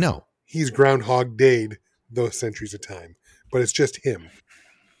 yeah, I know. He's Groundhog Day'd those centuries of time, but it's just him.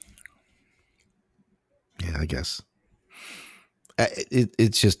 Yeah, I guess.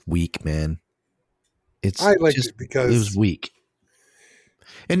 It's just weak, man. I liked it because it was weak.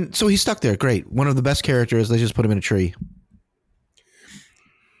 And so he's stuck there. Great. One of the best characters. They just put him in a tree.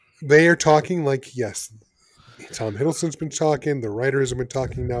 They are talking like, yes, Tom Hiddleston's been talking. The writers have been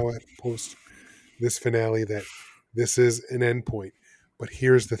talking now at post this finale that this is an end point. But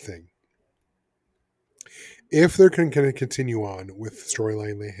here's the thing. If they're going to continue on with the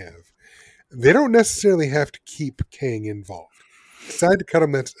storyline they have, they don't necessarily have to keep Kang involved. Decide to cut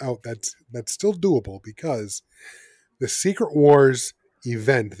him out. That's still doable because the Secret Wars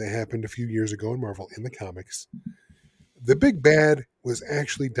event that happened a few years ago in Marvel in the comics, the big bad was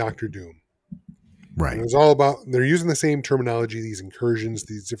actually Doctor Doom. Right. And it was all about, they're using the same terminology, these incursions,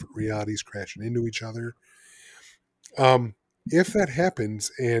 these different realities crashing into each other. If that happens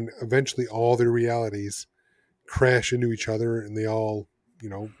and eventually all their realities crash into each other and they all,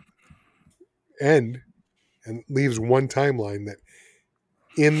 end and leaves one timeline that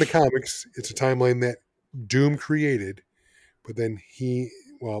in the comics, it's a timeline that Doom created, but then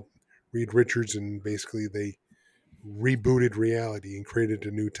Reed Richards and basically they rebooted reality and created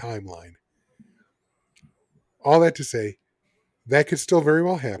a new timeline. All that to say, that could still very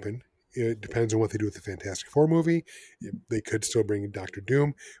well happen. It depends on what they do with the Fantastic Four movie. They could still bring in Doctor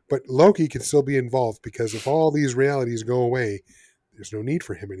Doom, but Loki can still be involved because if all these realities go away, there's no need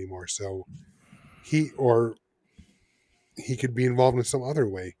for him anymore. So he could be involved in some other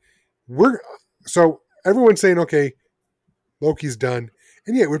way. So everyone's saying, okay, Loki's done.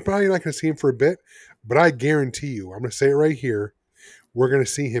 And yeah, we're probably not going to see him for a bit, but I guarantee you, I'm going to say it right here, we're going to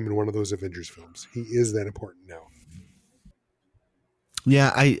see him in one of those Avengers films. He is that important now.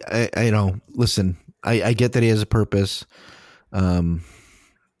 Yeah, I know. Listen, I get that he has a purpose. I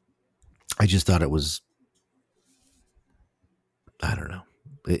just thought it was, I don't know.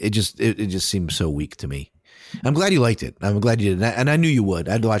 It just seemed so weak to me. I'm glad you liked it. I'm glad you did. And I knew you would.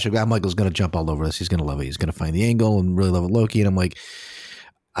 I'd watch it. Michael's going to jump all over this. He's going to love it. He's going to find the angle and really love it, Loki. And I'm like,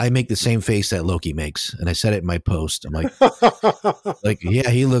 I make the same face that Loki makes. And I said it in my post. I'm like, yeah,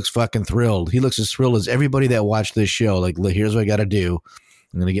 he looks fucking thrilled. He looks as thrilled as everybody that watched this show. Like, here's what I got to do.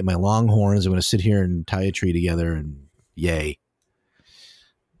 I'm going to get my long horns. I'm going to sit here and tie a tree together and yay.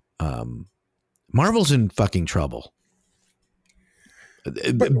 Marvel's in fucking trouble.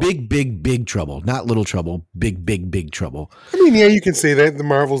 Big trouble, not little trouble. Big trouble. I mean, yeah, you can say that the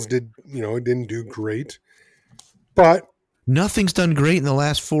Marvels didn't do great, but nothing's done great in the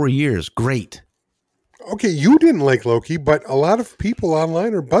last 4 years. Great. Okay, you didn't like Loki, but a lot of people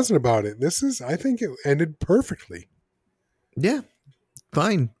online are buzzing about it. I think it ended perfectly. Yeah,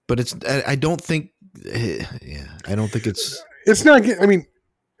 fine, but I don't think it's. It's not. I mean,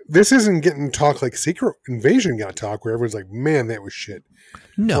 this isn't getting talk like Secret Invasion got talk, where everyone's like, "Man, that was shit."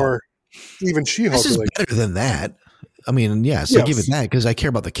 No, or even She-Hulk. This is better than that. I mean, yes, I give it that because I care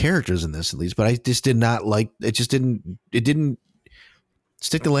about the characters in this at least. But I just did not like it. Just didn't. It didn't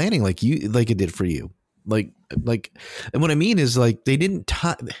stick the landing like it did for you. Like, and what I mean is like they didn't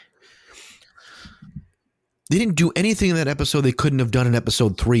do anything in that episode they couldn't have done in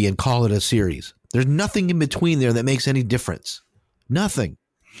episode 3 and call it a series. There's nothing in between there that makes any difference. Nothing.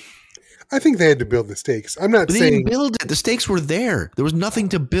 I think they had to build the stakes. I'm not saying they didn't build it. The stakes were there. There was nothing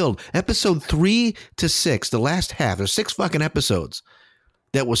to build. Episode 3 to 6, the last half, there's 6 fucking episodes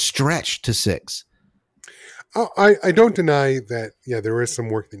that was stretched to 6. I don't deny that. Yeah, there is some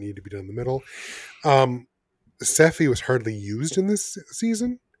work that needed to be done in the middle. Seffi was hardly used in this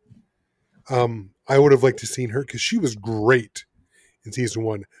season. I would have liked to seen her because she was great in season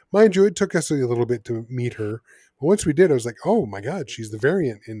 1. Mind you, it took us a little bit to meet her. But once we did, I was like, oh my God, she's the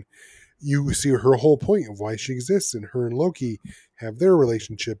variant. And you see her whole point of why she exists, and her and Loki have their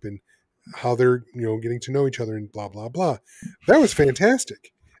relationship and how they're, getting to know each other and blah, blah, blah. That was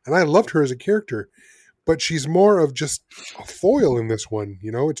fantastic. And I loved her as a character, but she's more of just a foil in this one.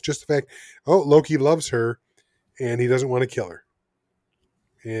 It's just the fact, Loki loves her and he doesn't want to kill her.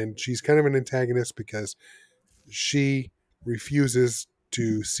 And she's kind of an antagonist because she refuses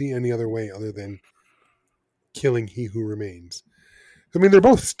to see any other way other than killing he who remains. I mean, they're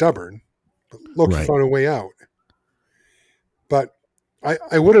both stubborn, but Loki found a way out. But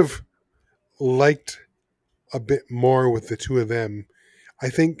I would have liked a bit more with the two of them. I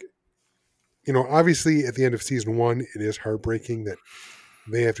think, obviously at the end of season 1, it is heartbreaking that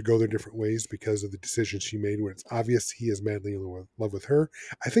they have to go their different ways because of the decisions she made, when it's obvious he is madly in love with her.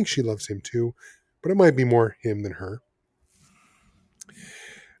 I think she loves him too, but it might be more him than her.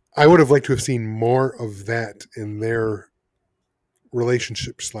 I would have liked to have seen more of that in their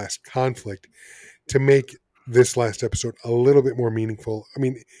relationship / conflict to make this last episode a little bit more meaningful. I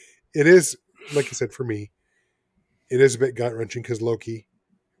mean, it is, like I said, for me, it is a bit gut-wrenching because Loki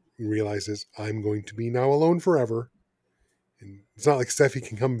realizes I'm going to be now alone forever. And it's not like Steffi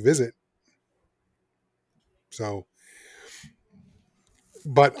can come visit. So,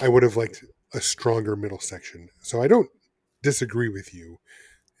 but I would have liked a stronger middle section. So I don't disagree with you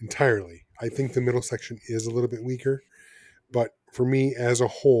entirely. I think the middle section is a little bit weaker. But for me, as a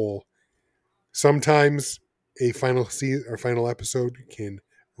whole, sometimes a final season or final episode can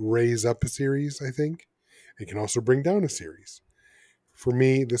raise up a series, I think. It can also bring down a series. For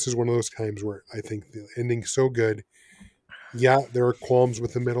me, this is one of those times where I think the ending's so good. Yeah, there are qualms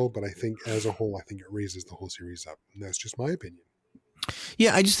with the middle, but I think as a whole, I think it raises the whole series up. And that's just my opinion.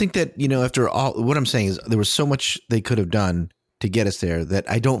 Yeah, I just think that, after all, what I'm saying is there was so much they could have done to get us there that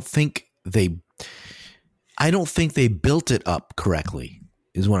I don't think they built it up correctly,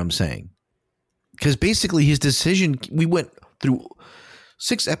 is what I'm saying. Because basically his decision, we went through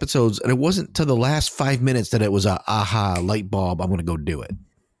 6 episodes and it wasn't to the last 5 minutes that it was a aha light bulb, I'm going to go do it.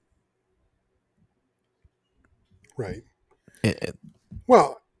 Right.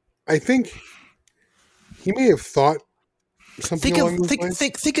 Well, I think he may have thought something along those lines.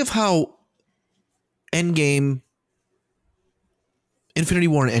 Think of how Endgame, Infinity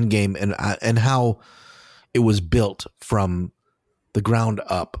War and Endgame, and how it was built from the ground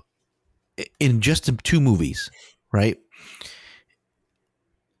up in just 2 movies, right?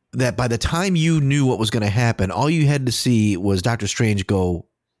 That by the time you knew what was going to happen, all you had to see was Doctor Strange go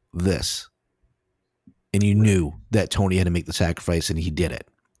this. and you knew that Tony had to make the sacrifice and he did it.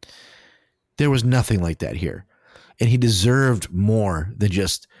 There was nothing like that here. And he deserved more than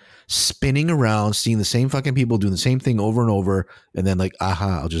just spinning around, seeing the same fucking people doing the same thing over and over, and then like,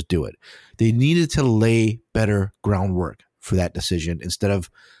 aha, I'll just do it. They needed to lay better groundwork for that decision instead of,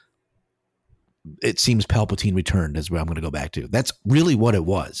 it seems Palpatine returned is where I'm going to go back to. That's really what it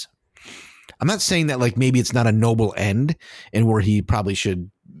was. I'm not saying that like maybe it's not a noble end and where he probably should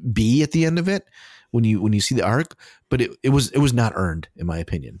be at the end of it when you see the arc, but it was not earned in my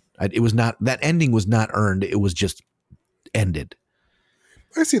opinion. It was not, that ending was not earned. It was just ended.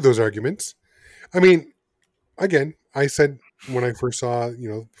 I see those arguments. I mean, again, I said when I first saw,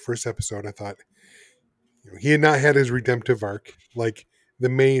 the first episode, I thought he had not had his redemptive arc like the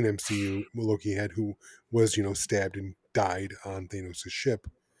main MCU Loki had, who was, stabbed and died on Thanos' ship.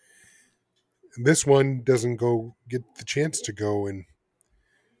 This one doesn't get the chance to go and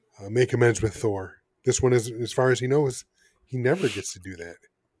make amends with Thor. This one is, as far as he knows, he never gets to do that.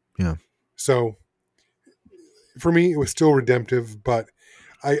 Yeah. So for me, it was still redemptive, but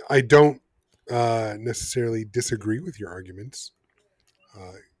I don't necessarily disagree with your arguments.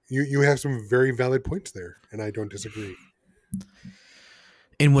 You have some very valid points there, and I don't disagree.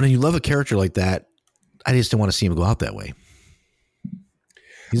 And when you love a character like that, I just don't want to see him go out that way.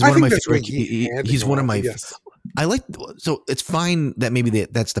 He's one of my favorite. He's one of my. Yes. I like. So it's fine that maybe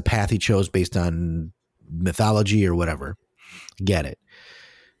that's the path he chose based on mythology or whatever. Get it.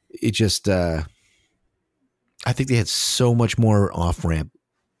 It just. I think they had so much more off ramp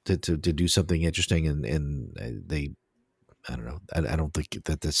to do something interesting, and they. I don't know. I don't think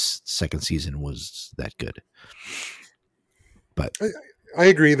that this second season was that good. But I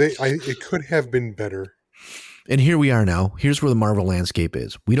agree that it could have been better. And here we are now. Here's where the Marvel landscape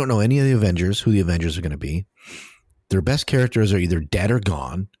is. We don't know any of the Avengers, who the Avengers are going to be. Their best characters are either dead or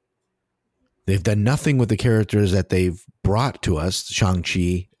gone. They've done nothing with the characters that they've brought to us,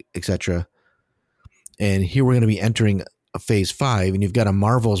 Shang-Chi, etc. And here we're going to be entering a phase 5, and you've got a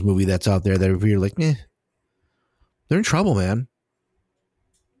Marvel's movie that's out there that you're like, they're in trouble, man.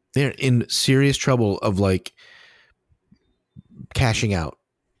 They're in serious trouble of like cashing out.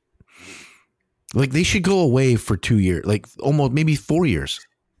 Like they should go away for 2 years, like almost maybe 4 years.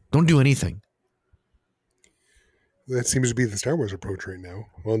 Don't do anything. That seems to be the Star Wars approach right now.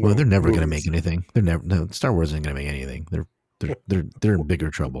 Well, they're never going to make anything. Star Wars isn't going to make anything. They're in bigger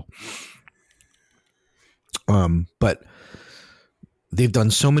trouble. But they've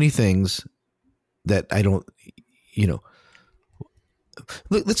done so many things that I don't,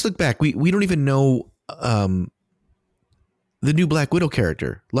 let's look back. We don't even know the new Black Widow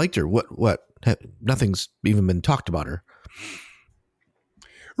character. Liked her. What? Nothing's even been talked about her.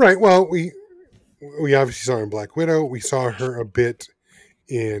 Right. Well, we obviously saw her in Black Widow. We saw her a bit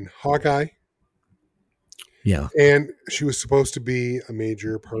in Hawkeye. Yeah. And she was supposed to be a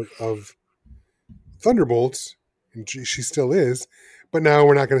major part of Thunderbolts, and she still is. But now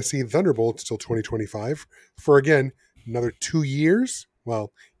we're not going to see Thunderbolts till 2025 for, again, another 2 years.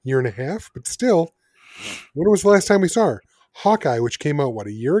 Well, year and a half, but still. When was the last time we saw her? Hawkeye, which came out,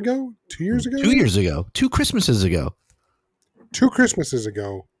 a year ago? 2 years ago? 2 years ago. 2 Christmases ago. 2 Christmases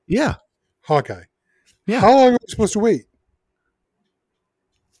ago. Yeah. Hawkeye. Yeah. How long are we supposed to wait?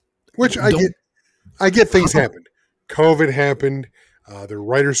 Which I get things happened. COVID happened, the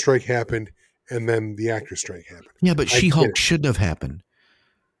writer's strike happened, and then the actor's strike happened. Yeah, but She-Hulk shouldn't have happened.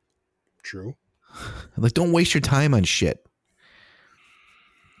 True. Like, don't waste your time on shit.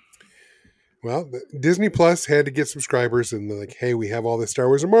 Well, Disney Plus had to get subscribers, and they're like, hey, we have all this Star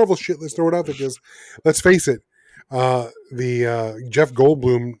Wars and Marvel shit. Let's throw it out there because, let's face it, the Jeff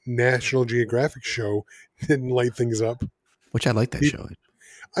Goldblum National Geographic show didn't light things up. Which I like that show.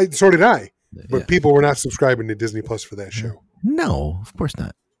 So did I. But people were not subscribing to Disney Plus for that show. No, of course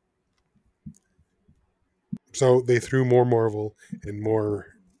not. So they threw more Marvel and more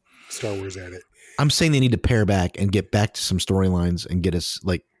Star Wars at it. I'm saying they need to pare back and get back to some storylines and get us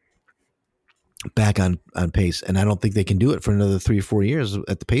like back on pace. And I don't think they can do it for another 3 or 4 years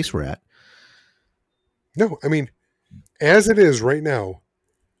at the pace we're at. No, I mean, as it is right now,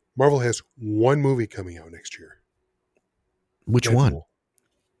 Marvel has one movie coming out next year. Which Deadpool. one?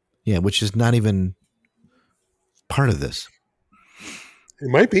 Yeah, which is not even part of this. It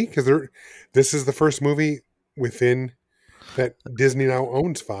might be because this is the first movie within that Disney now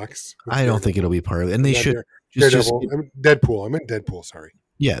owns Fox. I don't think it'll be part of it. And they should Deadpool. I meant Deadpool, sorry.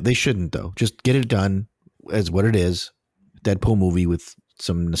 Yeah, they shouldn't though. Just get it done as what it is. Deadpool movie with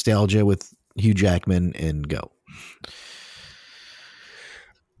some nostalgia with Hugh Jackman and go.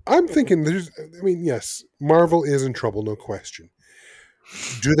 I'm thinking yes, Marvel is in trouble, no question.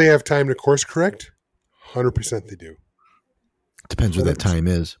 Do they have time to course correct? 100% they do. Depends what that time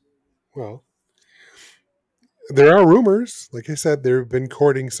is. Well, there are rumors. Like I said, they've been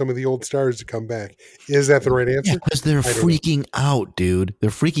courting some of the old stars to come back. Is that the right answer? Yeah, because they're freaking out, dude. They're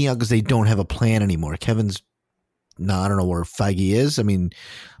freaking out because they don't have a plan anymore. Kevin's, no, I don't know where Feige is. I mean,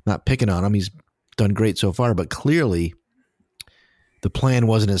 not picking on him. He's done great so far, but clearly the plan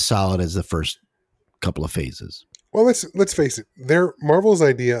wasn't as solid as the first couple of phases. Well, let's face it. Marvel's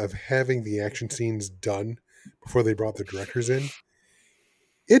idea of having the action scenes done before they brought the directors in,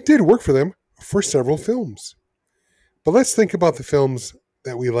 it did work for them for several films. But let's think about the films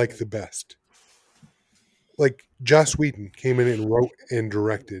that we like the best. Like Joss Whedon came in and wrote and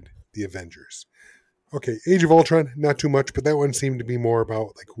directed The Avengers. Okay, Age of Ultron, not too much, but that one seemed to be more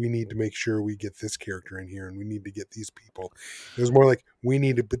about like we need to make sure we get this character in here and we need to get these people. It was more like we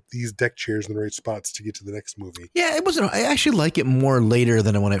need to put these deck chairs in the right spots to get to the next movie. Yeah, it wasn't. I actually like it more later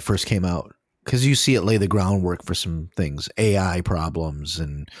than when it first came out because you see it lay the groundwork for some things, AI problems,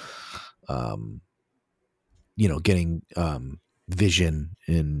 and getting Vision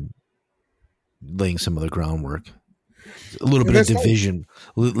and laying some of the groundwork. A little bit of division,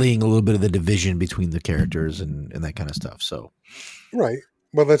 laying a little bit of the division between the characters and that kind of stuff. So, right.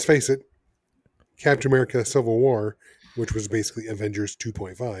 Well, let's face it. Captain America: Civil War, which was basically Avengers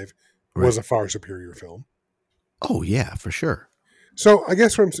 2.5, was a far superior film. Oh yeah, for sure. So I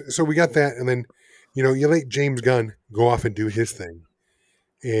guess so we got that, and then you let James Gunn go off and do his thing,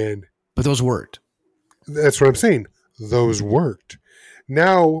 but those worked. That's what I'm saying. Those worked.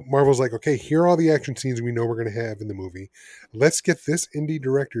 Now Marvel's like, okay, here are all the action scenes we know we're going to have in the movie. Let's get this indie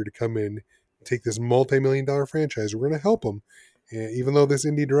director to come in, take this multi-million-dollar franchise. We're going to help him. And even though this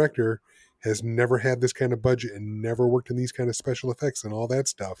indie director has never had this kind of budget and never worked in these kind of special effects and all that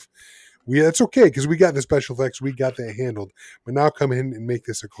stuff, that's okay because we got the special effects. We got that handled. But now come in and make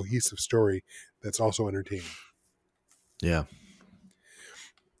this a cohesive story that's also entertaining. Yeah.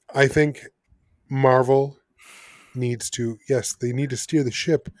 I think Marvel needs to, yes, they need to steer the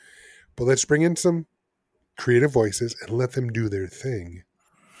ship, but let's bring in some creative voices and let them do their thing.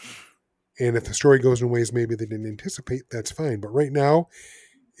 And if the story goes in ways maybe they didn't anticipate, that's fine. But right now,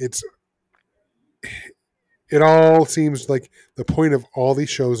 it all seems like the point of all these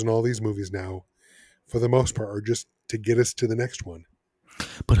shows and all these movies now, for the most part, are just to get us to the next one.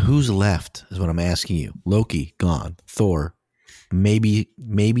 But who's left is what I'm asking you. Loki, gone. Thor, maybe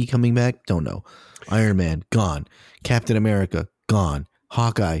coming back. Don't know. Iron Man, gone. Captain America, gone.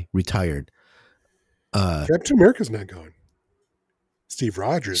 Hawkeye, retired. Captain America's not gone. Steve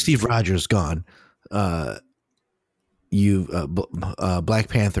Rogers, gone. Black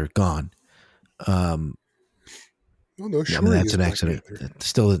Panther, gone. No, Shuri that's an accident.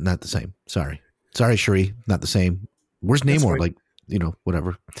 Still not the same. Sorry, Shuri, not the same. Where's Namor? Like,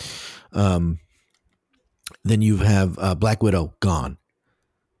 whatever. Then you have Black Widow, gone.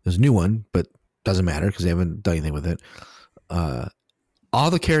 There's a new one, but doesn't matter because they haven't done anything with it.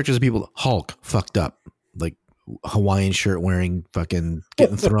 All the characters of people, Hulk, fucked up. Like Hawaiian shirt wearing, fucking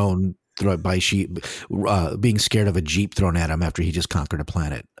getting thrown by sheep, being scared of a jeep thrown at him after he just conquered a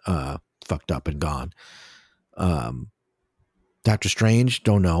planet. Fucked up and gone. Doctor Strange,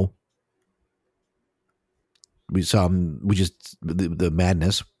 don't know. We saw him. The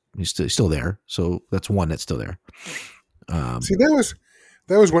madness. He's still there. So that's one that's still there. See,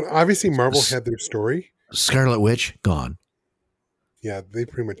 that was when obviously Marvel had their story. Scarlet Witch, gone. Yeah, they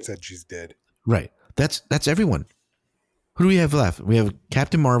pretty much said she's dead. Right. That's everyone. Who do we have left? We have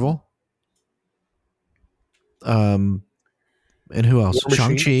Captain Marvel. And who else?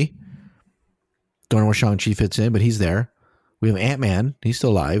 Shang-Chi. Don't know where Shang-Chi fits in, but he's there. We have Ant-Man. He's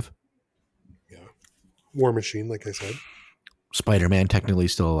still alive. Yeah. War Machine, like I said. Spider-Man, technically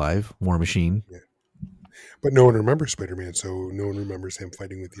still alive. War Machine. Yeah. But no one remembers Spider-Man, so no one remembers him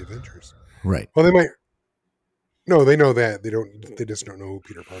fighting with the Avengers. Right. Well, they might. No, they know that. They just don't know who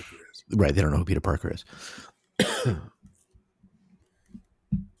Peter Parker is. Right. They don't know who Peter Parker is.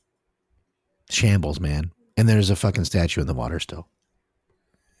 Shambles, man. And there's a fucking statue in the water still.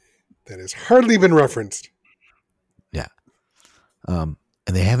 That has hardly been referenced. Yeah. And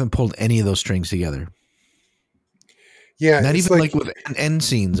they haven't pulled any of those strings together. Yeah. Not even like with end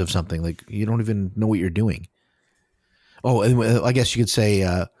scenes of something. Like you don't even know what you're doing. Oh, and I guess you could say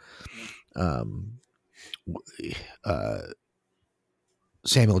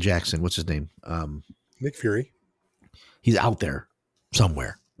Samuel Jackson. What's his name? Nick Fury. He's out there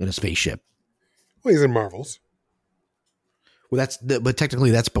somewhere in a spaceship. Well, he's in Marvels. Well, but technically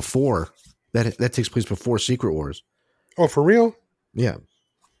that's before that takes place before Secret Wars. Oh, for real? Yeah.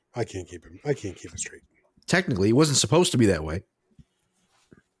 I can't keep it straight. Technically, it wasn't supposed to be that way.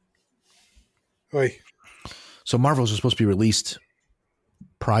 Oy. So Marvels are supposed to be released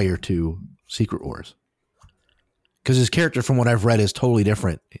prior to Secret Wars. Because his character, from what I've read, is totally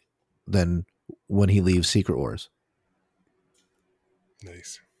different than when he leaves Secret Wars.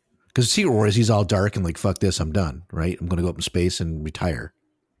 Nice. Because Secret Wars, he's all dark and like, fuck this, I'm done, right? I'm going to go up in space and retire.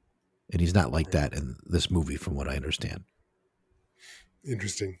 And he's not like that in this movie, from what I understand.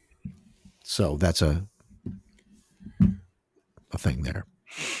 Interesting. So that's a thing there.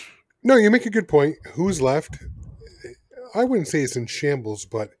 No, you make a good point. Who's left? I wouldn't say it's in shambles,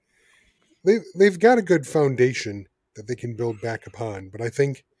 but they've got a good foundation that they can build back upon. But I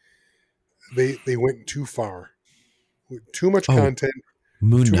think they went too far. Too much content.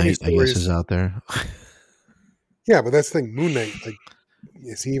 Moon Knight, I guess, is out there. Yeah, but that's the thing. Moon Knight, like,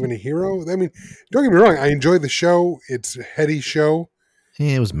 is he even a hero? I mean, don't get me wrong. I enjoy the show. It's a heady show.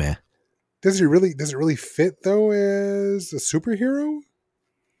 Yeah, it was meh. Does it really fit though as a superhero?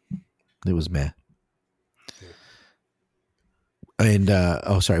 It was meh. And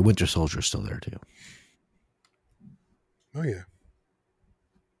Winter Soldier's still there too. Oh yeah.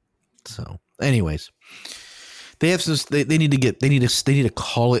 So, anyways, they have some. They need to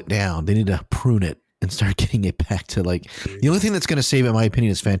call it down. They need to prune it and start getting it back to like the only thing that's going to save it, in my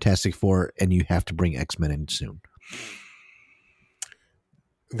opinion, is Fantastic Four, and you have to bring X-Men in soon.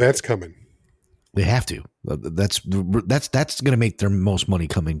 That's coming. They have to. That's going to make their most money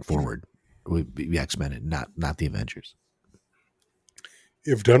coming forward. With the X-Men, and not the Avengers.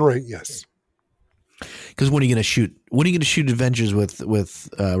 If done right, yes. Because when are you going to shoot? When are you going to shoot Avengers with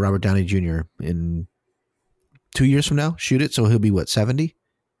Robert Downey Jr. in 2 years from now? Shoot it, so he'll be what, 70?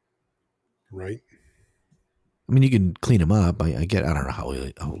 Right. I mean, you can clean him up. I don't know how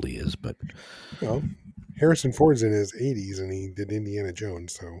old he is, but well, Harrison Ford's in his 80s, and he did Indiana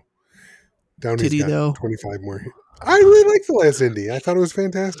Jones, so Downey's got 25 more. I really like The Last Indy. I thought it was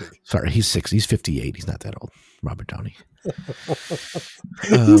fantastic. Sorry, he's 6. He's 58. He's not that old. Robert Downey.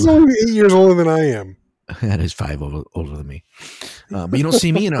 He's only 8 years older than I am. That is 5 older than me. But you don't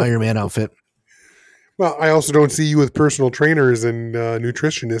see me in an Iron Man outfit. Well, I also don't see you with personal trainers and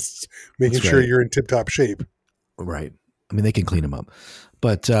nutritionists making sure you're in tip-top shape. Right. I mean, they can clean him up.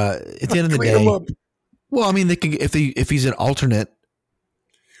 But at the end of the day, well, I mean, they can if he's an alternate.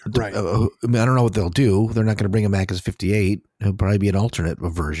 Right. I mean, I don't know what they'll do. They're not going to bring him back as 58. He'll probably be an alternate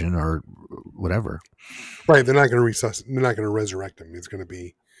version or whatever. Right. They're not going to resurrect him. It's going to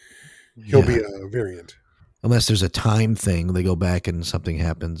be. He'll be a variant. Unless there's a time thing, they go back and something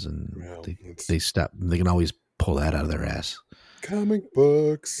happens and they stop. They can always pull that out of their ass. Comic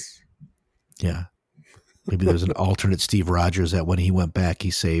books. Yeah. Maybe there's an alternate Steve Rogers that when he went back,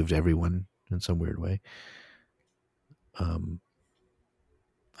 he saved everyone in some weird way.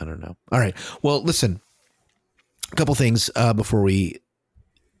 I don't know. All right. Well, listen, a couple things before we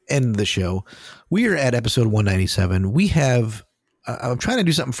end the show. We are at episode 197. We have, I'm trying to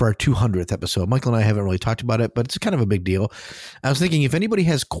do something for our 200th episode. Michael and I haven't really talked about it, but it's kind of a big deal. I was thinking if anybody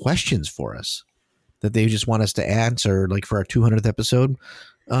has questions for us that they just want us to answer, like for our 200th episode,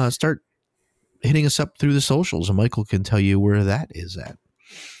 start hitting us up through the socials and Michael can tell you where that is at.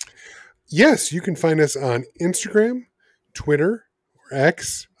 Yes, you can find us on Instagram, Twitter,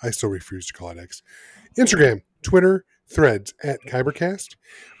 X. I still refuse to call it X. Instagram, Twitter, Threads at Kybercast.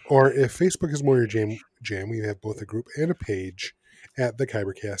 Or if Facebook is more your jam, we have both a group and a page at the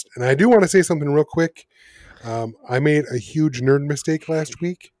Kybercast. And I do want to say something real quick. I made a huge nerd mistake last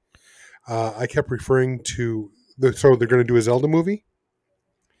week. I kept referring to so they're going to do a Zelda movie.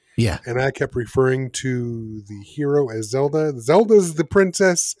 Yeah. And I kept referring to the hero as Zelda. Zelda's the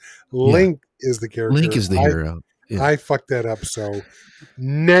princess. Link is the character. Link is the hero. Yeah. I fucked that up. So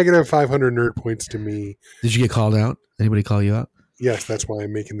negative 500 nerd points to me. Did you get called out? Anybody call you out? Yes, that's why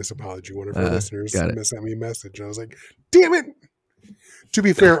I'm making this apology. One of our listeners sent me a message. And I was like, damn it. To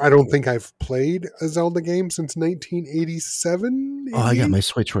be fair, I don't think I've played a Zelda game since 1987. Oh, I got my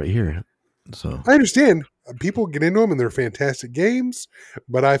Switch right here. So I understand. People get into them and they're fantastic games,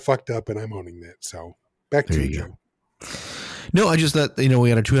 but I fucked up and I'm owning that. So back to you, Joe. No, I just thought, we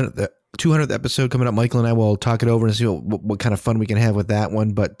had a 200th episode coming up. Michael and I will talk it over and see what kind of fun we can have with that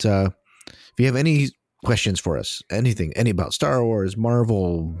one. But if you have any questions for us, any about Star Wars,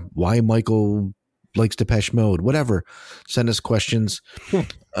 Marvel, why Michael likes Depeche Mode, whatever, send us questions.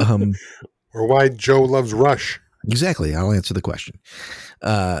 Or why Joe loves Rush. Exactly. I'll answer the question.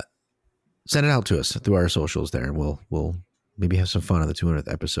 Send it out to us through our socials there, and we'll maybe have some fun on the 200th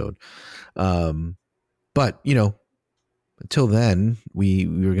episode. But until then, we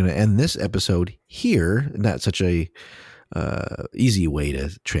were going to end this episode here. Not such a easy way to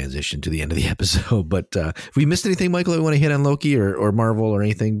transition to the end of the episode. But if we missed anything, Michael, that we want to hit on Loki or Marvel or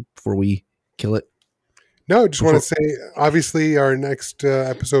anything before we kill it? No, just want to say, obviously, our next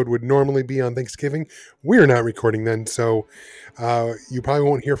episode would normally be on Thanksgiving. We're not recording then, so you probably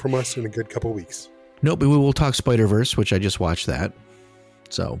won't hear from us in a good couple weeks. No, but we will talk Spider-Verse, which I just watched that.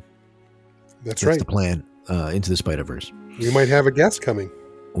 So that's right. The plan. Into the Spider-Verse. We might have a guest coming.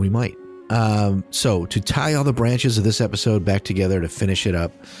 We might. So to tie all the branches of this episode back together to finish it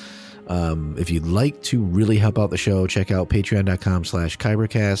up, if you'd like to really help out the show, check out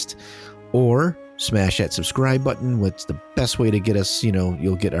patreon.com/Kybercast or smash that subscribe button. What's the best way to get us?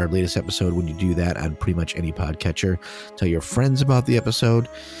 You'll get our latest episode when you do that on pretty much any podcatcher. Tell your friends about the episode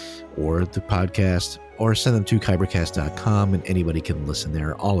or the podcast, or send them to kybercast.com, and anybody can listen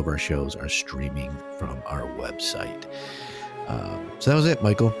there. All of our shows are streaming from our website. So that was it,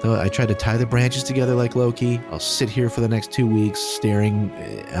 Michael. I tried to tie the branches together like Loki. I'll sit here for the next 2 weeks staring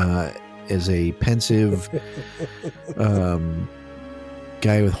as a pensive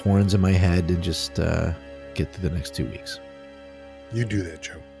guy with horns in my head and just get through the next 2 weeks. You do that,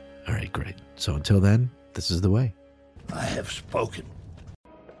 Joe. All right, great. So until then, this is the way. I have spoken.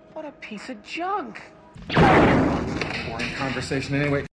 What a piece of junk. Boring conversation anyway.